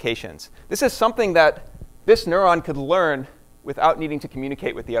self-amplifications. This is something that this neuron could learn without needing to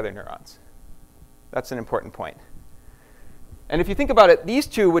communicate with the other neurons. That's an important point. And if you think about it, these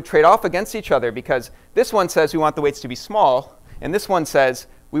two would trade off against each other, because this one says we want the weights to be small, and this one says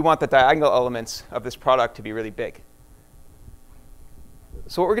we want the diagonal elements of this product to be really big.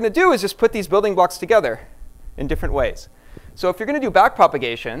 So what we're going to do is just put these building blocks together in different ways. So if you're going to do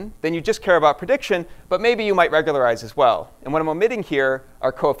backpropagation, then you just care about prediction, but maybe you might regularize as well. And what I'm omitting here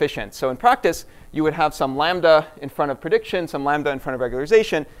are coefficients. So in practice, you would have some lambda in front of prediction, some lambda in front of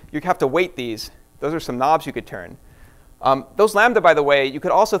regularization. You'd have to weight these. Those are some knobs you could turn. Those lambda, by the way, you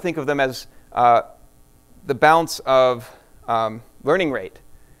could also think of them as the bounce of learning rate,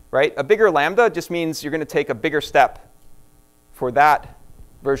 right? A bigger lambda just means you're going to take a bigger step for that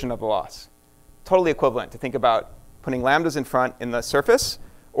version of the loss. Totally equivalent to think about putting lambdas in front in the surface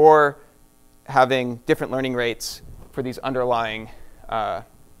or having different learning rates for these underlying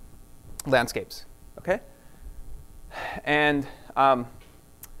landscapes. OK? And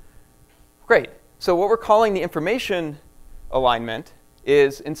great. So what we're calling the information alignment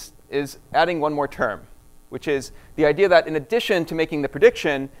is adding one more term, which is the idea that in addition to making the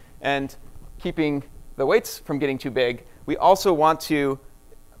prediction and keeping the weights from getting too big, we also want to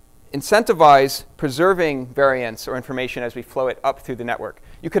incentivize preserving variance or information as we flow it up through the network.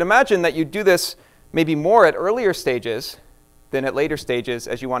 You could imagine that you do this maybe more at earlier stages than at later stages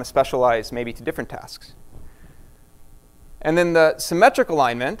as you want to specialize maybe to different tasks. And then the symmetric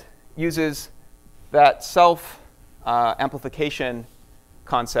alignment uses that self-amplification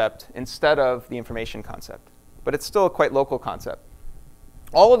concept instead of the information concept. But it's still a quite local concept.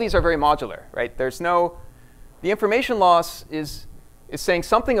 All of these are very modular, right? There's no, the information loss is saying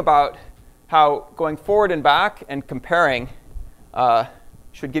something about how going forward and back and comparing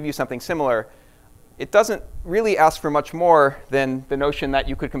should give you something similar. It doesn't really ask for much more than the notion that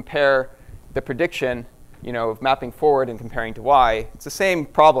you could compare the prediction of mapping forward and comparing to y. It's the same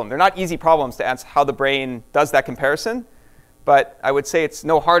problem. They're not easy problems to ask how the brain does that comparison. But I would say it's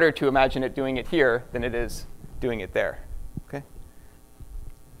no harder to imagine it doing it here than it is doing it there. Okay?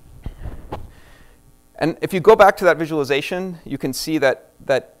 And if you go back to that visualization, you can see that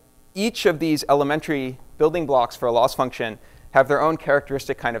each of these elementary building blocks for a loss function have their own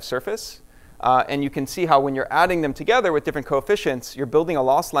characteristic kind of surface. And you can see how when you're adding them together with different coefficients, you're building a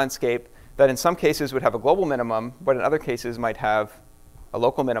loss landscape that in some cases would have a global minimum, but in other cases might have a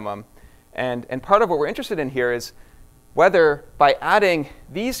local minimum. And part of what we're interested in here is whether by adding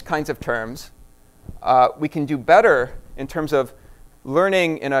these kinds of terms, we can do better in terms of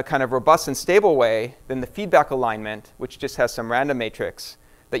learning in a kind of robust and stable way than the feedback alignment, which just has some random matrix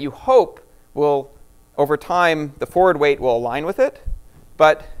that you hope will, over time, the forward weight will align with it.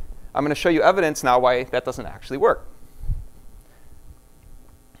 But I'm going to show you evidence now why that doesn't actually work.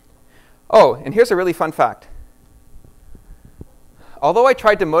 Oh, and here's a really fun fact. Although I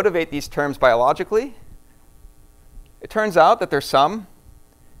tried to motivate these terms biologically, it turns out that their sum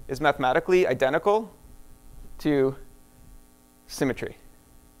is mathematically identical to symmetry,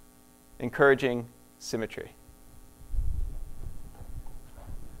 encouraging symmetry.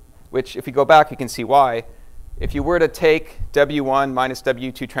 Which, if you go back, you can see why. If you were to take W1 minus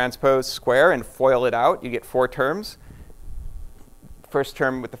W2 transpose square and FOIL it out, you get 4 terms. First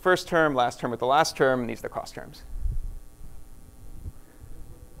term with the first term, last term with the last term, and these are the cross terms.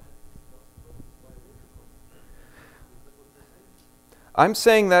 I'm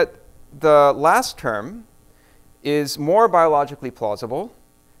saying that the last term is more biologically plausible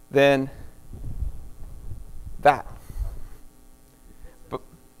than that.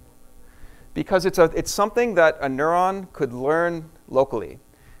 Because it's something that a neuron could learn locally.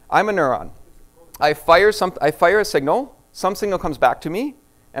 I'm a neuron. I fire a signal. Some signal comes back to me.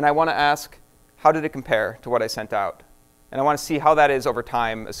 And I want to ask, how did it compare to what I sent out? And I want to see how that is over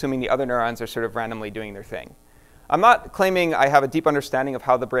time, assuming the other neurons are sort of randomly doing their thing. I'm not claiming I have a deep understanding of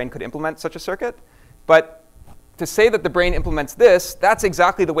how the brain could implement such a circuit. But to say that the brain implements this, that's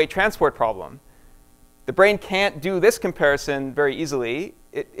exactly the weight transport problem. The brain can't do this comparison very easily.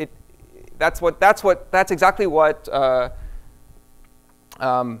 That's exactly what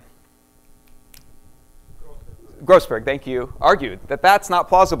Grossberg, thank you, argued, that that's not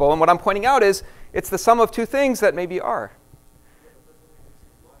plausible. And what I'm pointing out is it's the sum of two things that maybe are.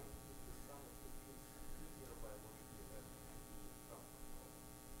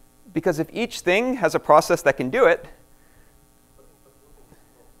 Because if each thing has a process that can do it,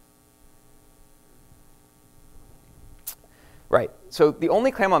 right. So the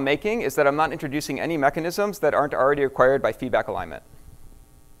only claim I'm making is that I'm not introducing any mechanisms that aren't already required by feedback alignment.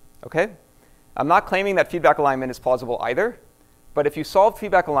 OK? I'm not claiming that feedback alignment is plausible either. But if you solve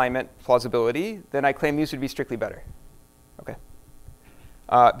feedback alignment plausibility, then I claim these would be strictly better. OK?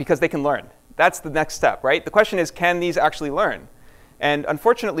 Because they can learn. That's the next step, right? The question is, can these actually learn? And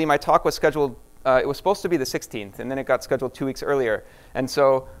unfortunately, my talk was scheduled. It was supposed to be the 16th, and then it got scheduled 2 weeks earlier. And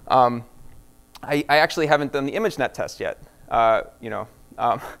so I actually haven't done the ImageNet test yet. But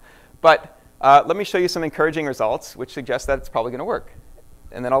let me show you some encouraging results, which suggest that it's probably going to work.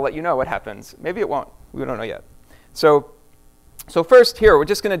 And then I'll let you know what happens. Maybe it won't. We don't know yet. So first here, we're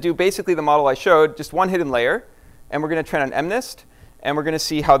just going to do basically the model I showed, just one hidden layer. And we're going to train on MNIST. And we're going to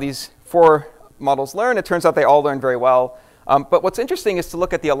see how these 4 models learn. It turns out they all learn very well. But what's interesting is to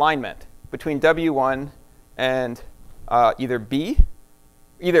look at the alignment between W1 and either B.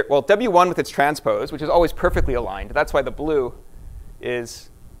 Well, W1 with its transpose, which is always perfectly aligned. That's why the blue is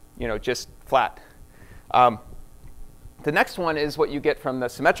just flat. The next one is what you get from the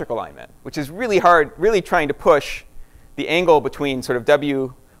symmetric alignment, which is really hard, really trying to push the angle between sort of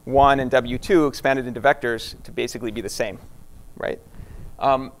W1 and W2 expanded into vectors to basically be the same, right?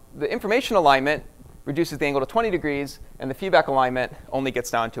 The information alignment reduces the angle to 20 degrees, and the feedback alignment only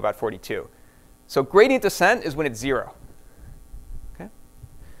gets down to about 42. So gradient descent is when it's 0. Okay?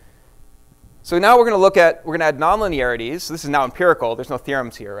 So now we're going to add nonlinearities. So this is now empirical. There's no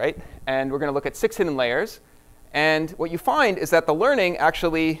theorems here, right? And we're going to look at 6 hidden layers. And what you find is that the learning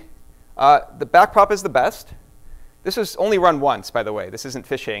actually, the backprop is the best. This was only run once, by the way. This isn't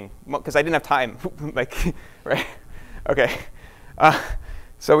fishing, because I didn't have time. Right? OK.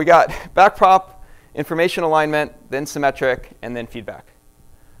 So we got backprop, information alignment, then symmetric, and then feedback.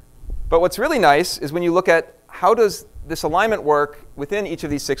 But what's really nice is when you look at how does this alignment work within each of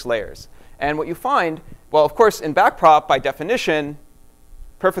these 6 layers. And what you find, well, of course, in backprop, by definition,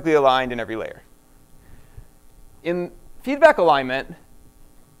 perfectly aligned in every layer. In feedback alignment,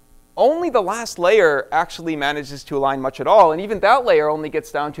 only the last layer actually manages to align much at all. And even that layer only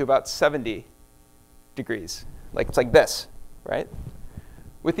gets down to about 70 degrees. It's like this, right?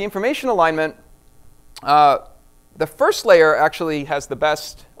 With the information alignment, the first layer actually has the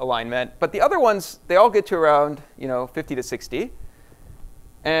best alignment. But the other ones, they all get to around 50 to 60.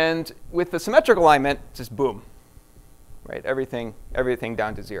 And with the symmetric alignment, just boom, right? Everything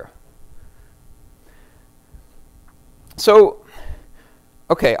down to 0. So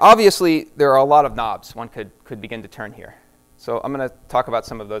OK, obviously, there are a lot of knobs one could begin to turn here. So I'm going to talk about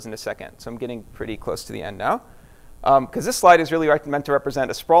some of those in a second. So I'm getting pretty close to the end now. Because this slide is really meant to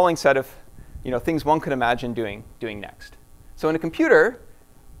represent a sprawling set of things one could imagine doing next. So in a computer,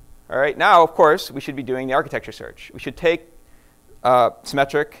 all right, now, of course, we should be doing the architecture search. We should take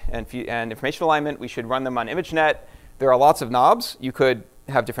symmetric and information alignment. We should run them on ImageNet. There are lots of knobs. You could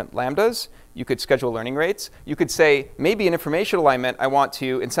have different lambdas. You could schedule learning rates. You could say, maybe in information alignment, I want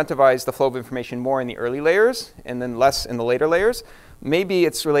to incentivize the flow of information more in the early layers and then less in the later layers. Maybe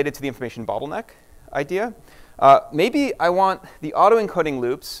it's related to the information bottleneck idea. Maybe I want the autoencoding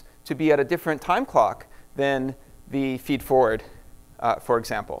loops to be at a different time clock than the feed forward, for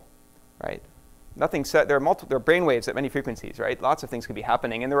example, right? Nothing set. There are brain waves at many frequencies, right? Lots of things could be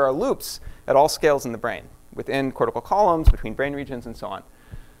happening. And there are loops at all scales in the brain, within cortical columns, between brain regions, and so on.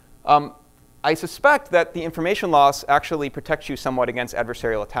 I suspect that the information loss actually protects you somewhat against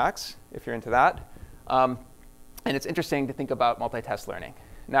adversarial attacks, if you're into that. And it's interesting to think about multitask learning.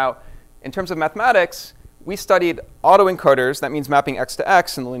 Now, in terms of mathematics, we studied autoencoders. That means mapping x to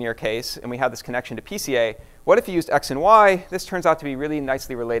x in the linear case. And we had this connection to PCA. What if you used x and y? This turns out to be really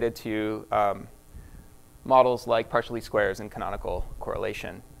nicely related to models like partial least squares and canonical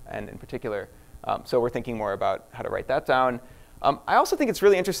correlation, and in particular. So we're thinking more about how to write that down. I also think it's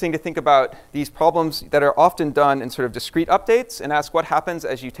really interesting to think about these problems that are often done in sort of discrete updates and ask what happens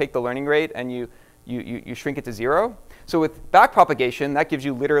as you take the learning rate and you shrink it to 0. So with backpropagation, that gives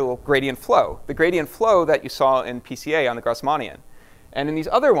you literal gradient flow, the gradient flow that you saw in PCA on the Grassmannian. And in these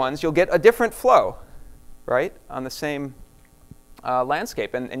other ones, you'll get a different flow, right, on the same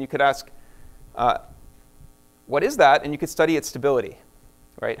landscape. And you could ask, what is that? And you could study its stability,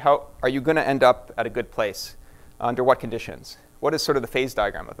 right? How are you going to end up at a good place? Under what conditions? What is sort of the phase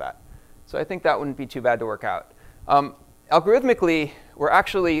diagram of that? So I think that wouldn't be too bad to work out. Algorithmically, we're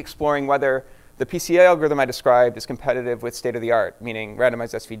actually exploring whether the PCA algorithm I described is competitive with state-of-the-art, meaning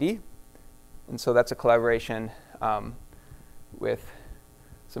randomized SVD, And so that's a collaboration with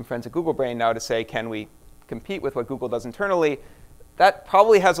some friends at Google Brain now to say, can we compete with what Google does internally? That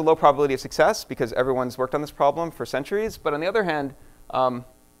probably has a low probability of success because everyone's worked on this problem for centuries. But on the other hand,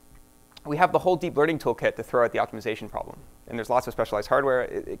 we have the whole deep learning toolkit to throw at the optimization problem. And there's lots of specialized hardware.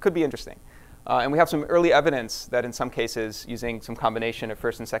 It could be interesting. And we have some early evidence that in some cases, using some combination of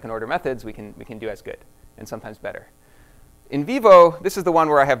first and second order methods, we can do as good and sometimes better. In vivo, this is the one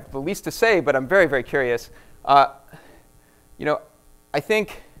where I have the least to say, but I'm very, very curious. I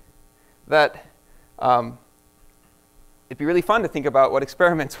think that it'd be really fun to think about what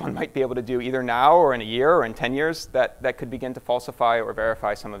experiments one might be able to do either now or in a year or in 10 years that could begin to falsify or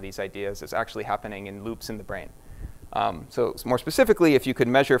verify some of these ideas as actually happening in loops in the brain. So more specifically, if you could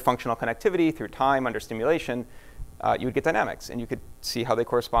measure functional connectivity through time under stimulation, you would get dynamics. And you could see how they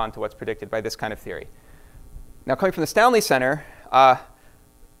correspond to what's predicted by this kind of theory. Now, coming from the Stanley Center,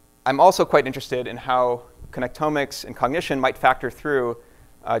 I'm also quite interested in how connectomics and cognition might factor through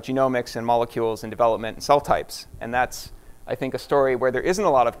genomics and molecules and development and cell types. And that's, I think, a story where there isn't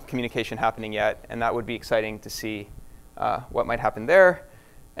a lot of communication happening yet. And that would be exciting to see what might happen there.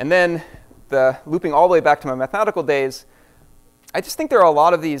 And then looping all the way back to my mathematical days, I just think there are a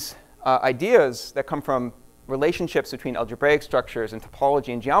lot of these ideas that come from relationships between algebraic structures and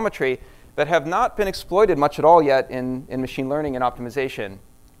topology and geometry that have not been exploited much at all yet in machine learning and optimization.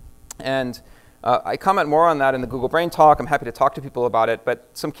 And I comment more on that in the Google Brain talk. I'm happy to talk to people about it. But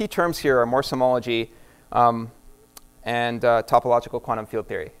some key terms here are Morse homology and topological quantum field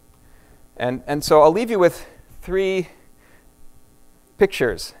theory. And so I'll leave you with 3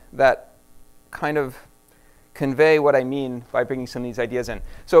 pictures that kind of convey what I mean by bringing some of these ideas in.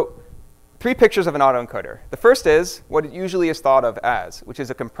 So 3 pictures of an autoencoder. The first is what it usually is thought of as, which is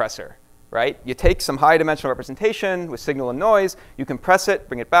a compressor. Right? You take some high-dimensional representation with signal and noise. You compress it,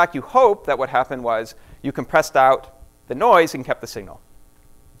 bring it back. You hope that what happened was you compressed out the noise and kept the signal.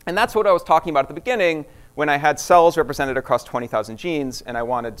 And that's what I was talking about at the beginning when I had cells represented across 20,000 genes, and I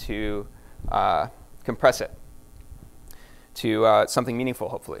wanted to compress it to something meaningful,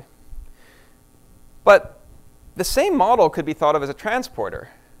 hopefully. But the same model could be thought of as a transporter.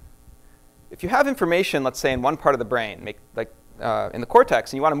 If you have information, let's say, in one part of the brain, in the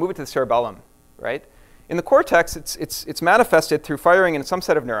cortex, and you want to move it to the cerebellum, right? In the cortex, it's manifested through firing in some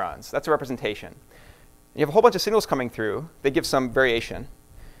set of neurons. That's a representation. You have a whole bunch of signals coming through. They give some variation.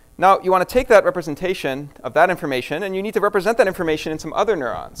 Now, you want to take that representation of that information, and you need to represent that information in some other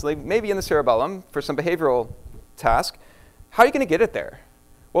neurons, like maybe in the cerebellum for some behavioral task. How are you going to get it there?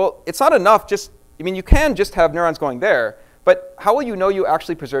 Well, it's not enough you can just have neurons going there, but how will you know you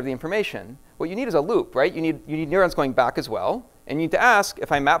actually preserve the information? What you need is a loop, right? You need neurons going back as well. And you need to ask,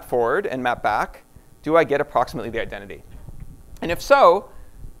 if I map forward and map back, do I get approximately the identity? And if so,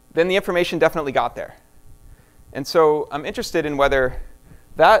 then the information definitely got there. And so I'm interested in whether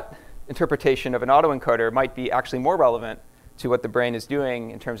that interpretation of an autoencoder might be actually more relevant to what the brain is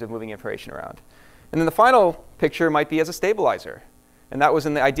doing in terms of moving information around. And then the final picture might be as a stabilizer. And that was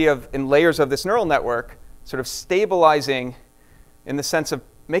in the idea of, in layers of this neural network, sort of stabilizing in the sense of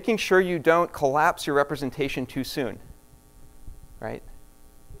making sure you don't collapse your representation too soon, right?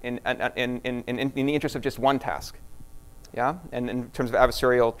 In the interest of just one task, yeah? And in terms of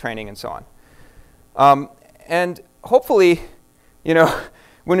adversarial training and so on. And hopefully,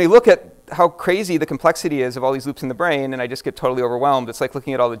 when we look at how crazy the complexity is of all these loops in the brain, and I just get totally overwhelmed, it's like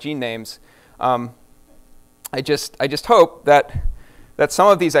looking at all the gene names. I just hope that some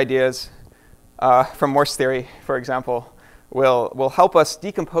of these ideas from Morse theory, for example, will help us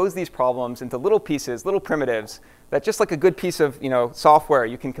decompose these problems into little pieces, little primitives, that just like a good piece of software,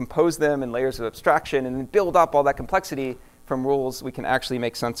 you can compose them in layers of abstraction and then build up all that complexity from rules we can actually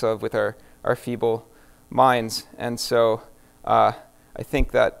make sense of with our feeble minds. And so I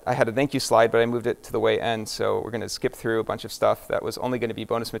think that I had a thank you slide, but I moved it to the way end. So we're going to skip through a bunch of stuff that was only going to be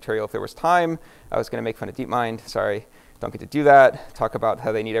bonus material if there was time. I was going to make fun of DeepMind. Sorry, don't get to do that. Talk about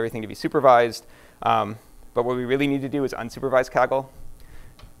how they need everything to be supervised. But what we really need to do is unsupervised Kaggle.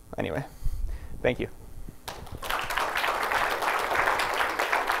 Anyway, thank you.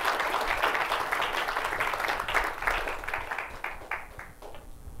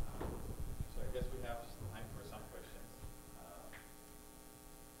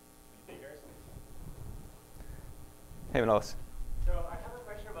 Hey, Manolis. So I have a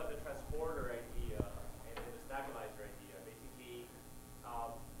question about the transporter idea and the stabilizer idea. Basically,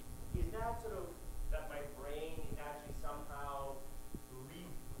 is that sort of that my brain is actually somehow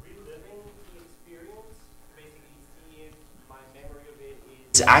reliving the experience to basically see if my memory of it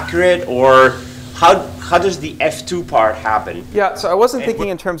is accurate, or how does the F2 part happen? Yeah, so I wasn't thinking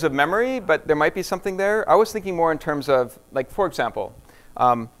in terms of memory, but there might be something there. I was thinking more in terms of, like, for example,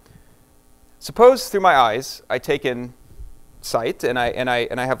 suppose through my eyes I take in sight and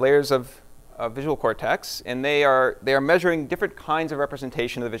I have layers of visual cortex, and they are measuring different kinds of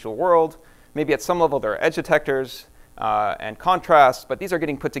representation of the visual world. Maybe at some level there are edge detectors and contrast, but these are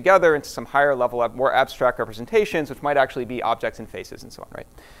getting put together into some higher level, more abstract representations, which might actually be objects and faces and so on,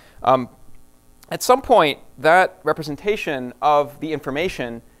 right? At some point, that representation of the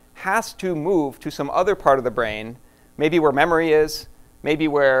information has to move to some other part of the brain, maybe where memory is, maybe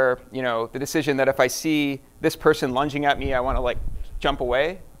where, you know, the decision that if I see this person lunging at me, I want to like jump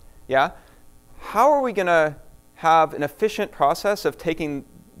away. Yeah? How are we going to have an efficient process of taking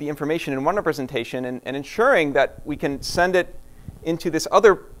the information in one representation and ensuring that we can send it into this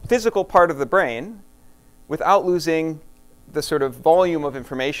other physical part of the brain without losing the sort of volume of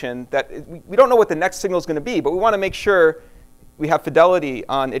information that we don't know what the next signal is going to be, but we want to make sure we have fidelity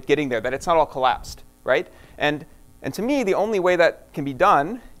on it getting there, that it's not all collapsed, right? And to me, the only way that can be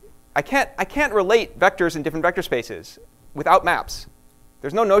done, I can't relate vectors in different vector spaces without maps.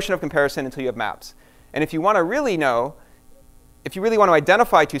 There's no notion of comparison until you have maps. And if you want to really know, if you really want to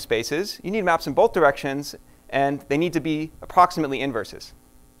identify two spaces, you need maps in both directions, and they need to be approximately inverses.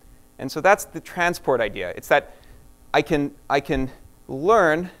 And so that's the transport idea. It's that I can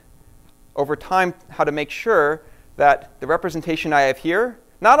learn over time how to make sure that the representation I have here,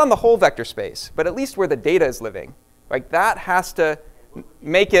 not on the whole vector space, but at least where the data is living, like that has to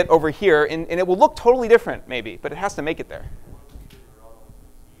make it over here, and it will look totally different maybe, but it has to make it there.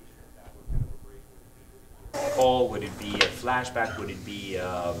 Would it be a flashback? Would it be,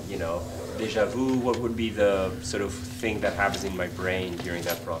 you know, déjà vu? What would be the sort of thing that happens in my brain during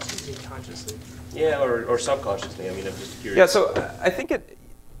that process? Consciously. Yeah, or subconsciously. I mean, I'm just curious. Yeah, so I think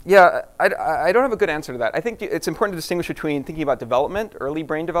I don't have a good answer to that. I think it's important to distinguish between thinking about development, early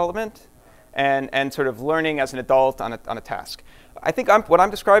brain development, and sort of learning as an adult on a task. I think what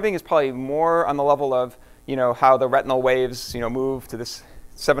I'm describing is probably more on the level of, you know, how the retinal waves, you know, move to this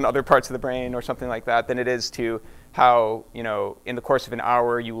 7 other parts of the brain or something like that than it is to how, you know, in the course of an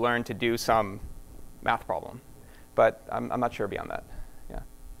hour you learn to do some math problem. But I'm not sure beyond that. Yeah.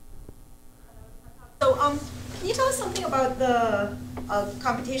 So can you tell us something about the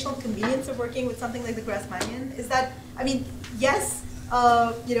computational convenience of working with something like the Grassmannian? Is that, I mean, yes,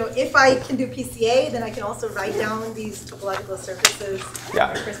 you know, if I can do PCA, then I can also write down these topological surfaces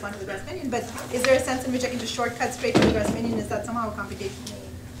that correspond to the Grassmannian. But is there a sense in which I can just shortcut straight to the Grassmannian? Is that somehow computationally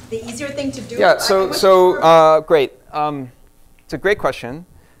the easier thing to do? Yeah, great. It's a great question.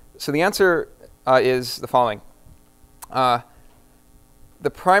 So the answer is the following. The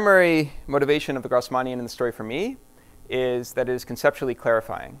primary motivation of the Grassmannian in the story for me is that it is conceptually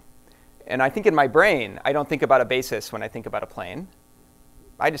clarifying. And I think in my brain, I don't think about a basis when I think about a plane.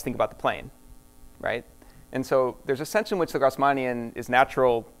 I just think about the plane, right? And so there's a sense in which the Grassmannian is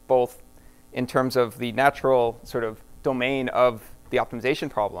natural, both in terms of the natural sort of domain of the optimization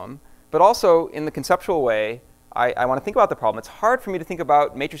problem, but also in the conceptual way, I want to think about the problem. It's hard for me to think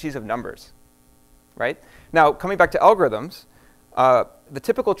about matrices of numbers, right? Now, coming back to algorithms, the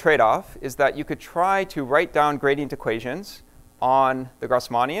typical trade-off is that you could try to write down gradient equations on the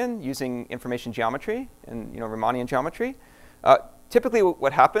Grassmannian using information geometry and, you know, Riemannian geometry. Typically,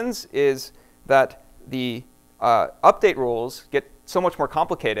 what happens is that the update rules get so much more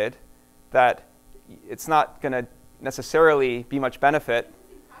complicated that it's not going to necessarily be much benefit.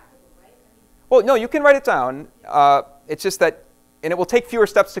 Well, no, you can write it down. It's just that, and it will take fewer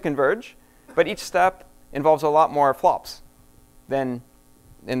steps to converge, but each step involves a lot more flops than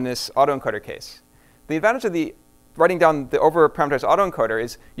in this autoencoder case. The advantage of the writing down the over-parameterized autoencoder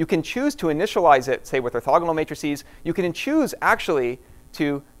is you can choose to initialize it, say, with orthogonal matrices. You can choose, actually,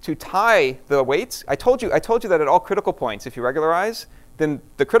 to tie the weights. I told you that at all critical points, if you regularize, then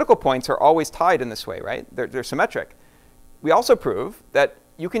the critical points are always tied in this way, right? They're symmetric. We also prove that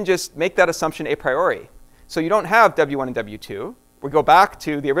you can just make that assumption a priori. So you don't have W1 and W2. We go back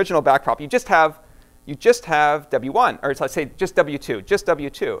to the original backprop. You just have W1, or let's say just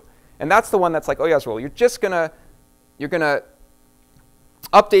W2. And that's the one that's like Oya's rule. You're gonna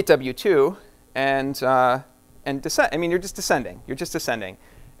update W2 and descend. I mean, you're just descending.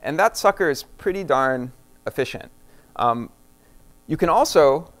 And that sucker is pretty darn efficient. You can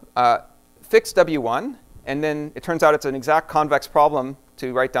also fix W1, and then it turns out it's an exact convex problem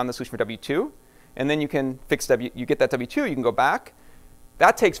to write down the solution for W2. And then you can fix you get that W2, you can go back.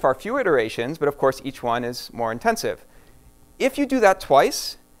 That takes far fewer iterations, but of course each one is more intensive. If you do that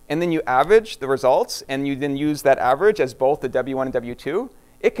twice, and then you average the results, and you then use that average as both the W1 and W2,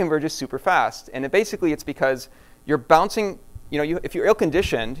 it converges super fast. And basically, it's because you're bouncing, if you're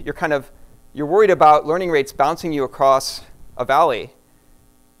ill-conditioned, you're worried about learning rates bouncing you across a valley.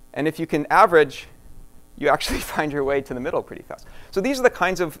 And if you can average, you actually find your way to the middle pretty fast. So these are the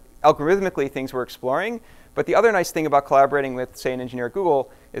kinds of algorithmically things we're exploring. But the other nice thing about collaborating with, say, an engineer at Google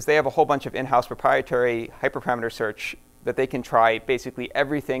is they have a whole bunch of in-house proprietary hyperparameter search that they can try basically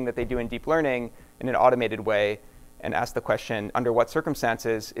everything that they do in deep learning in an automated way and ask the question, under what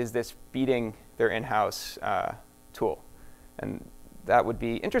circumstances is this beating their in-house tool? And that would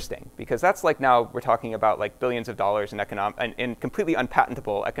be interesting, because that's like now we're talking about like billions of dollars in completely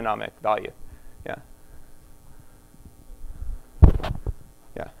unpatentable economic value. Yeah.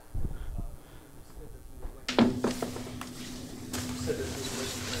 Yeah.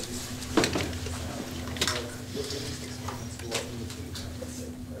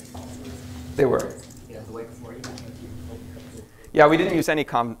 They were. Yeah, we didn't use any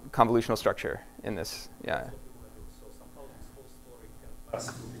convolutional structure in this. Yeah.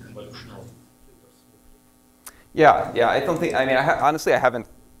 Yeah. I don't think. I mean, honestly, I haven't.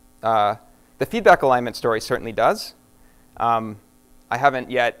 The feedback alignment story certainly does. I haven't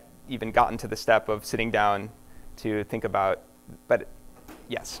yet even gotten to the step of sitting down to think about. But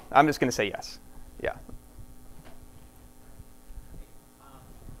yes, I'm just going to say yes. Yeah.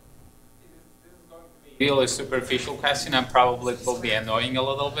 Really superficial question, and probably it will be annoying a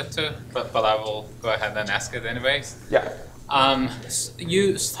little bit too, but I will go ahead and ask it anyways. Yeah.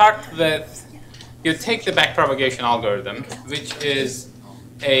 You start with, you take the backpropagation algorithm, which is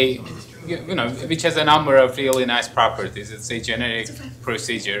which has a number of really nice properties. It's a generic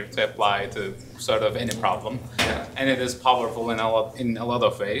procedure to apply to sort of any problem, and it is powerful in a lot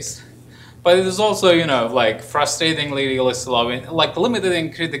of ways. But it is also, like frustratingly really slow, like limited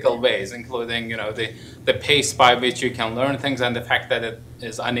in critical ways, including, the pace by which you can learn things and the fact that it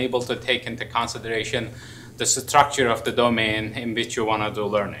is unable to take into consideration the structure of the domain in which you want to do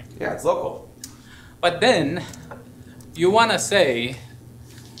learning. Yeah, it's local. But then you want to say,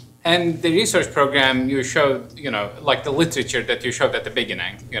 and the research program you showed, like the literature that you showed at the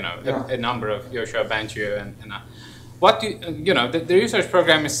beginning, a number of Yoshua Banchu and what the research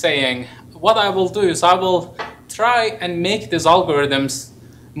program is saying, what I will do is I will try and make these algorithms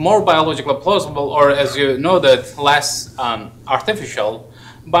more biologically plausible, or as you know, that less artificial,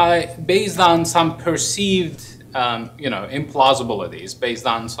 based on some perceived implausibilities, based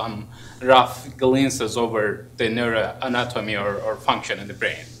on some rough glimpses over the neuroanatomy or function in the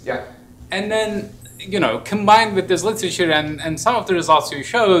brain. Yeah. And then combined with this literature and some of the results you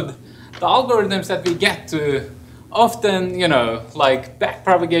showed, the algorithms that we get to often, like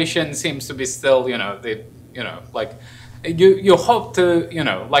backpropagation seems to be still, like you hope to,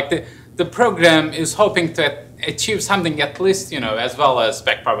 like the program is hoping to achieve something at least, as well as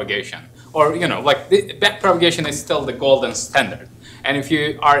backpropagation. Or, like the backpropagation is still the golden standard. And if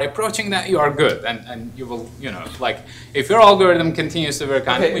you are approaching that, you are good. And you will, like if your algorithm continues to work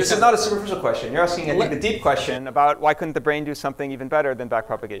on it. This is not a superficial question. You're asking, I think, the deep question about why couldn't the brain do something even better than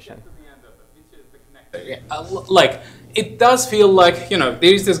backpropagation? Yeah. Like it does feel like there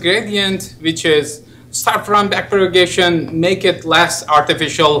is this gradient which is start from backpropagation, make it less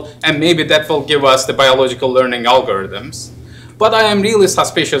artificial, and maybe that will give us the biological learning algorithms. But I am really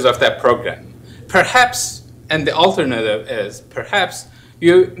suspicious of that program. Perhaps, and the alternative is perhaps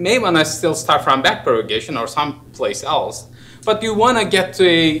you may want to still start from backpropagation or someplace else, but you want to get to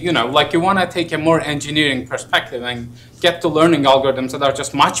a like you want to take a more engineering perspective and get to learning algorithms that are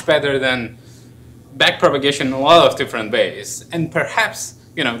just much better than backpropagation in a lot of different ways, and perhaps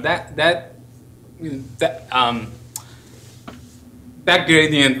that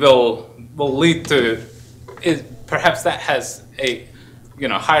gradient will lead to perhaps that has a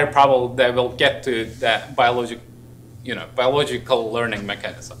higher probability that will get to that biological learning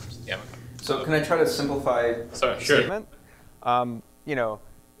mechanisms. Yeah. So can I try to simplify the statement?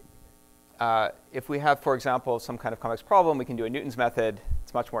 If we have, for example, some kind of complex problem, we can do a Newton's method.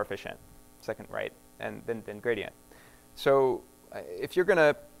 It's much more efficient. Second right, and then gradient. So if you're going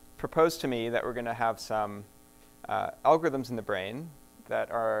to propose to me that we're going to have some algorithms in the brain that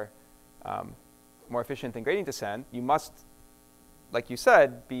are more efficient than gradient descent, you must, like you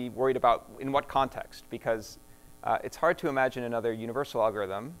said, be worried about in what context, because it's hard to imagine another universal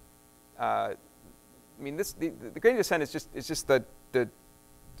algorithm. I mean, the gradient descent is just the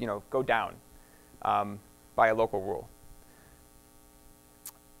go down by a local rule.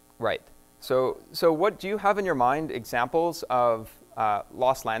 Right. So what do you have in your mind examples of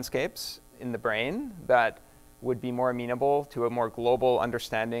lost landscapes in the brain that would be more amenable to a more global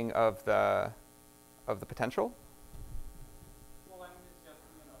understanding of the potential? Well, I mean, it's just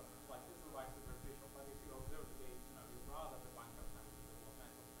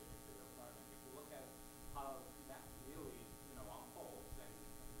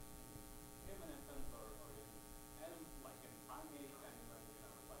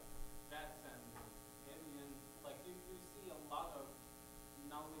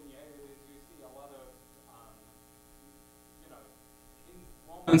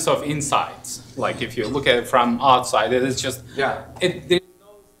moments of insights. Like if you look at it from outside, it is just there's no sense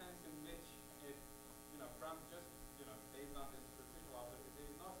in which it, from just based on this superficial observation, there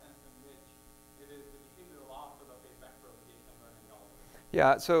is no sense in which it is the behavioral output of a backpropagation learning algorithm.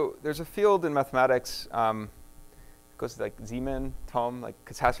 Yeah, so there's a field in mathematics, it goes like Zeeman, Thom, like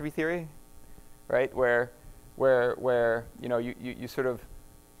catastrophe theory, right? Where you sort of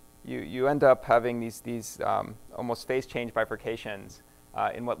you end up having these almost phase change bifurcations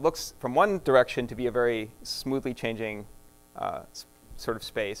in what looks from one direction to be a very smoothly changing sort of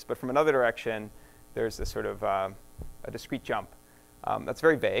space, but from another direction there's a sort of a discrete jump. That's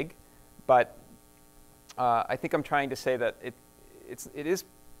very vague, but I think I'm trying to say that it is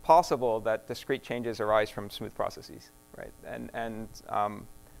possible that discrete changes arise from smooth processes, right? And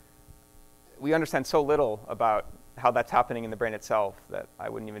we understand so little about how that's happening in the brain itself that I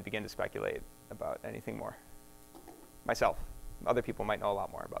wouldn't even begin to speculate about anything more myself. Other people might know a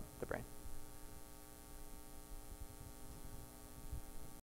lot more about the brain.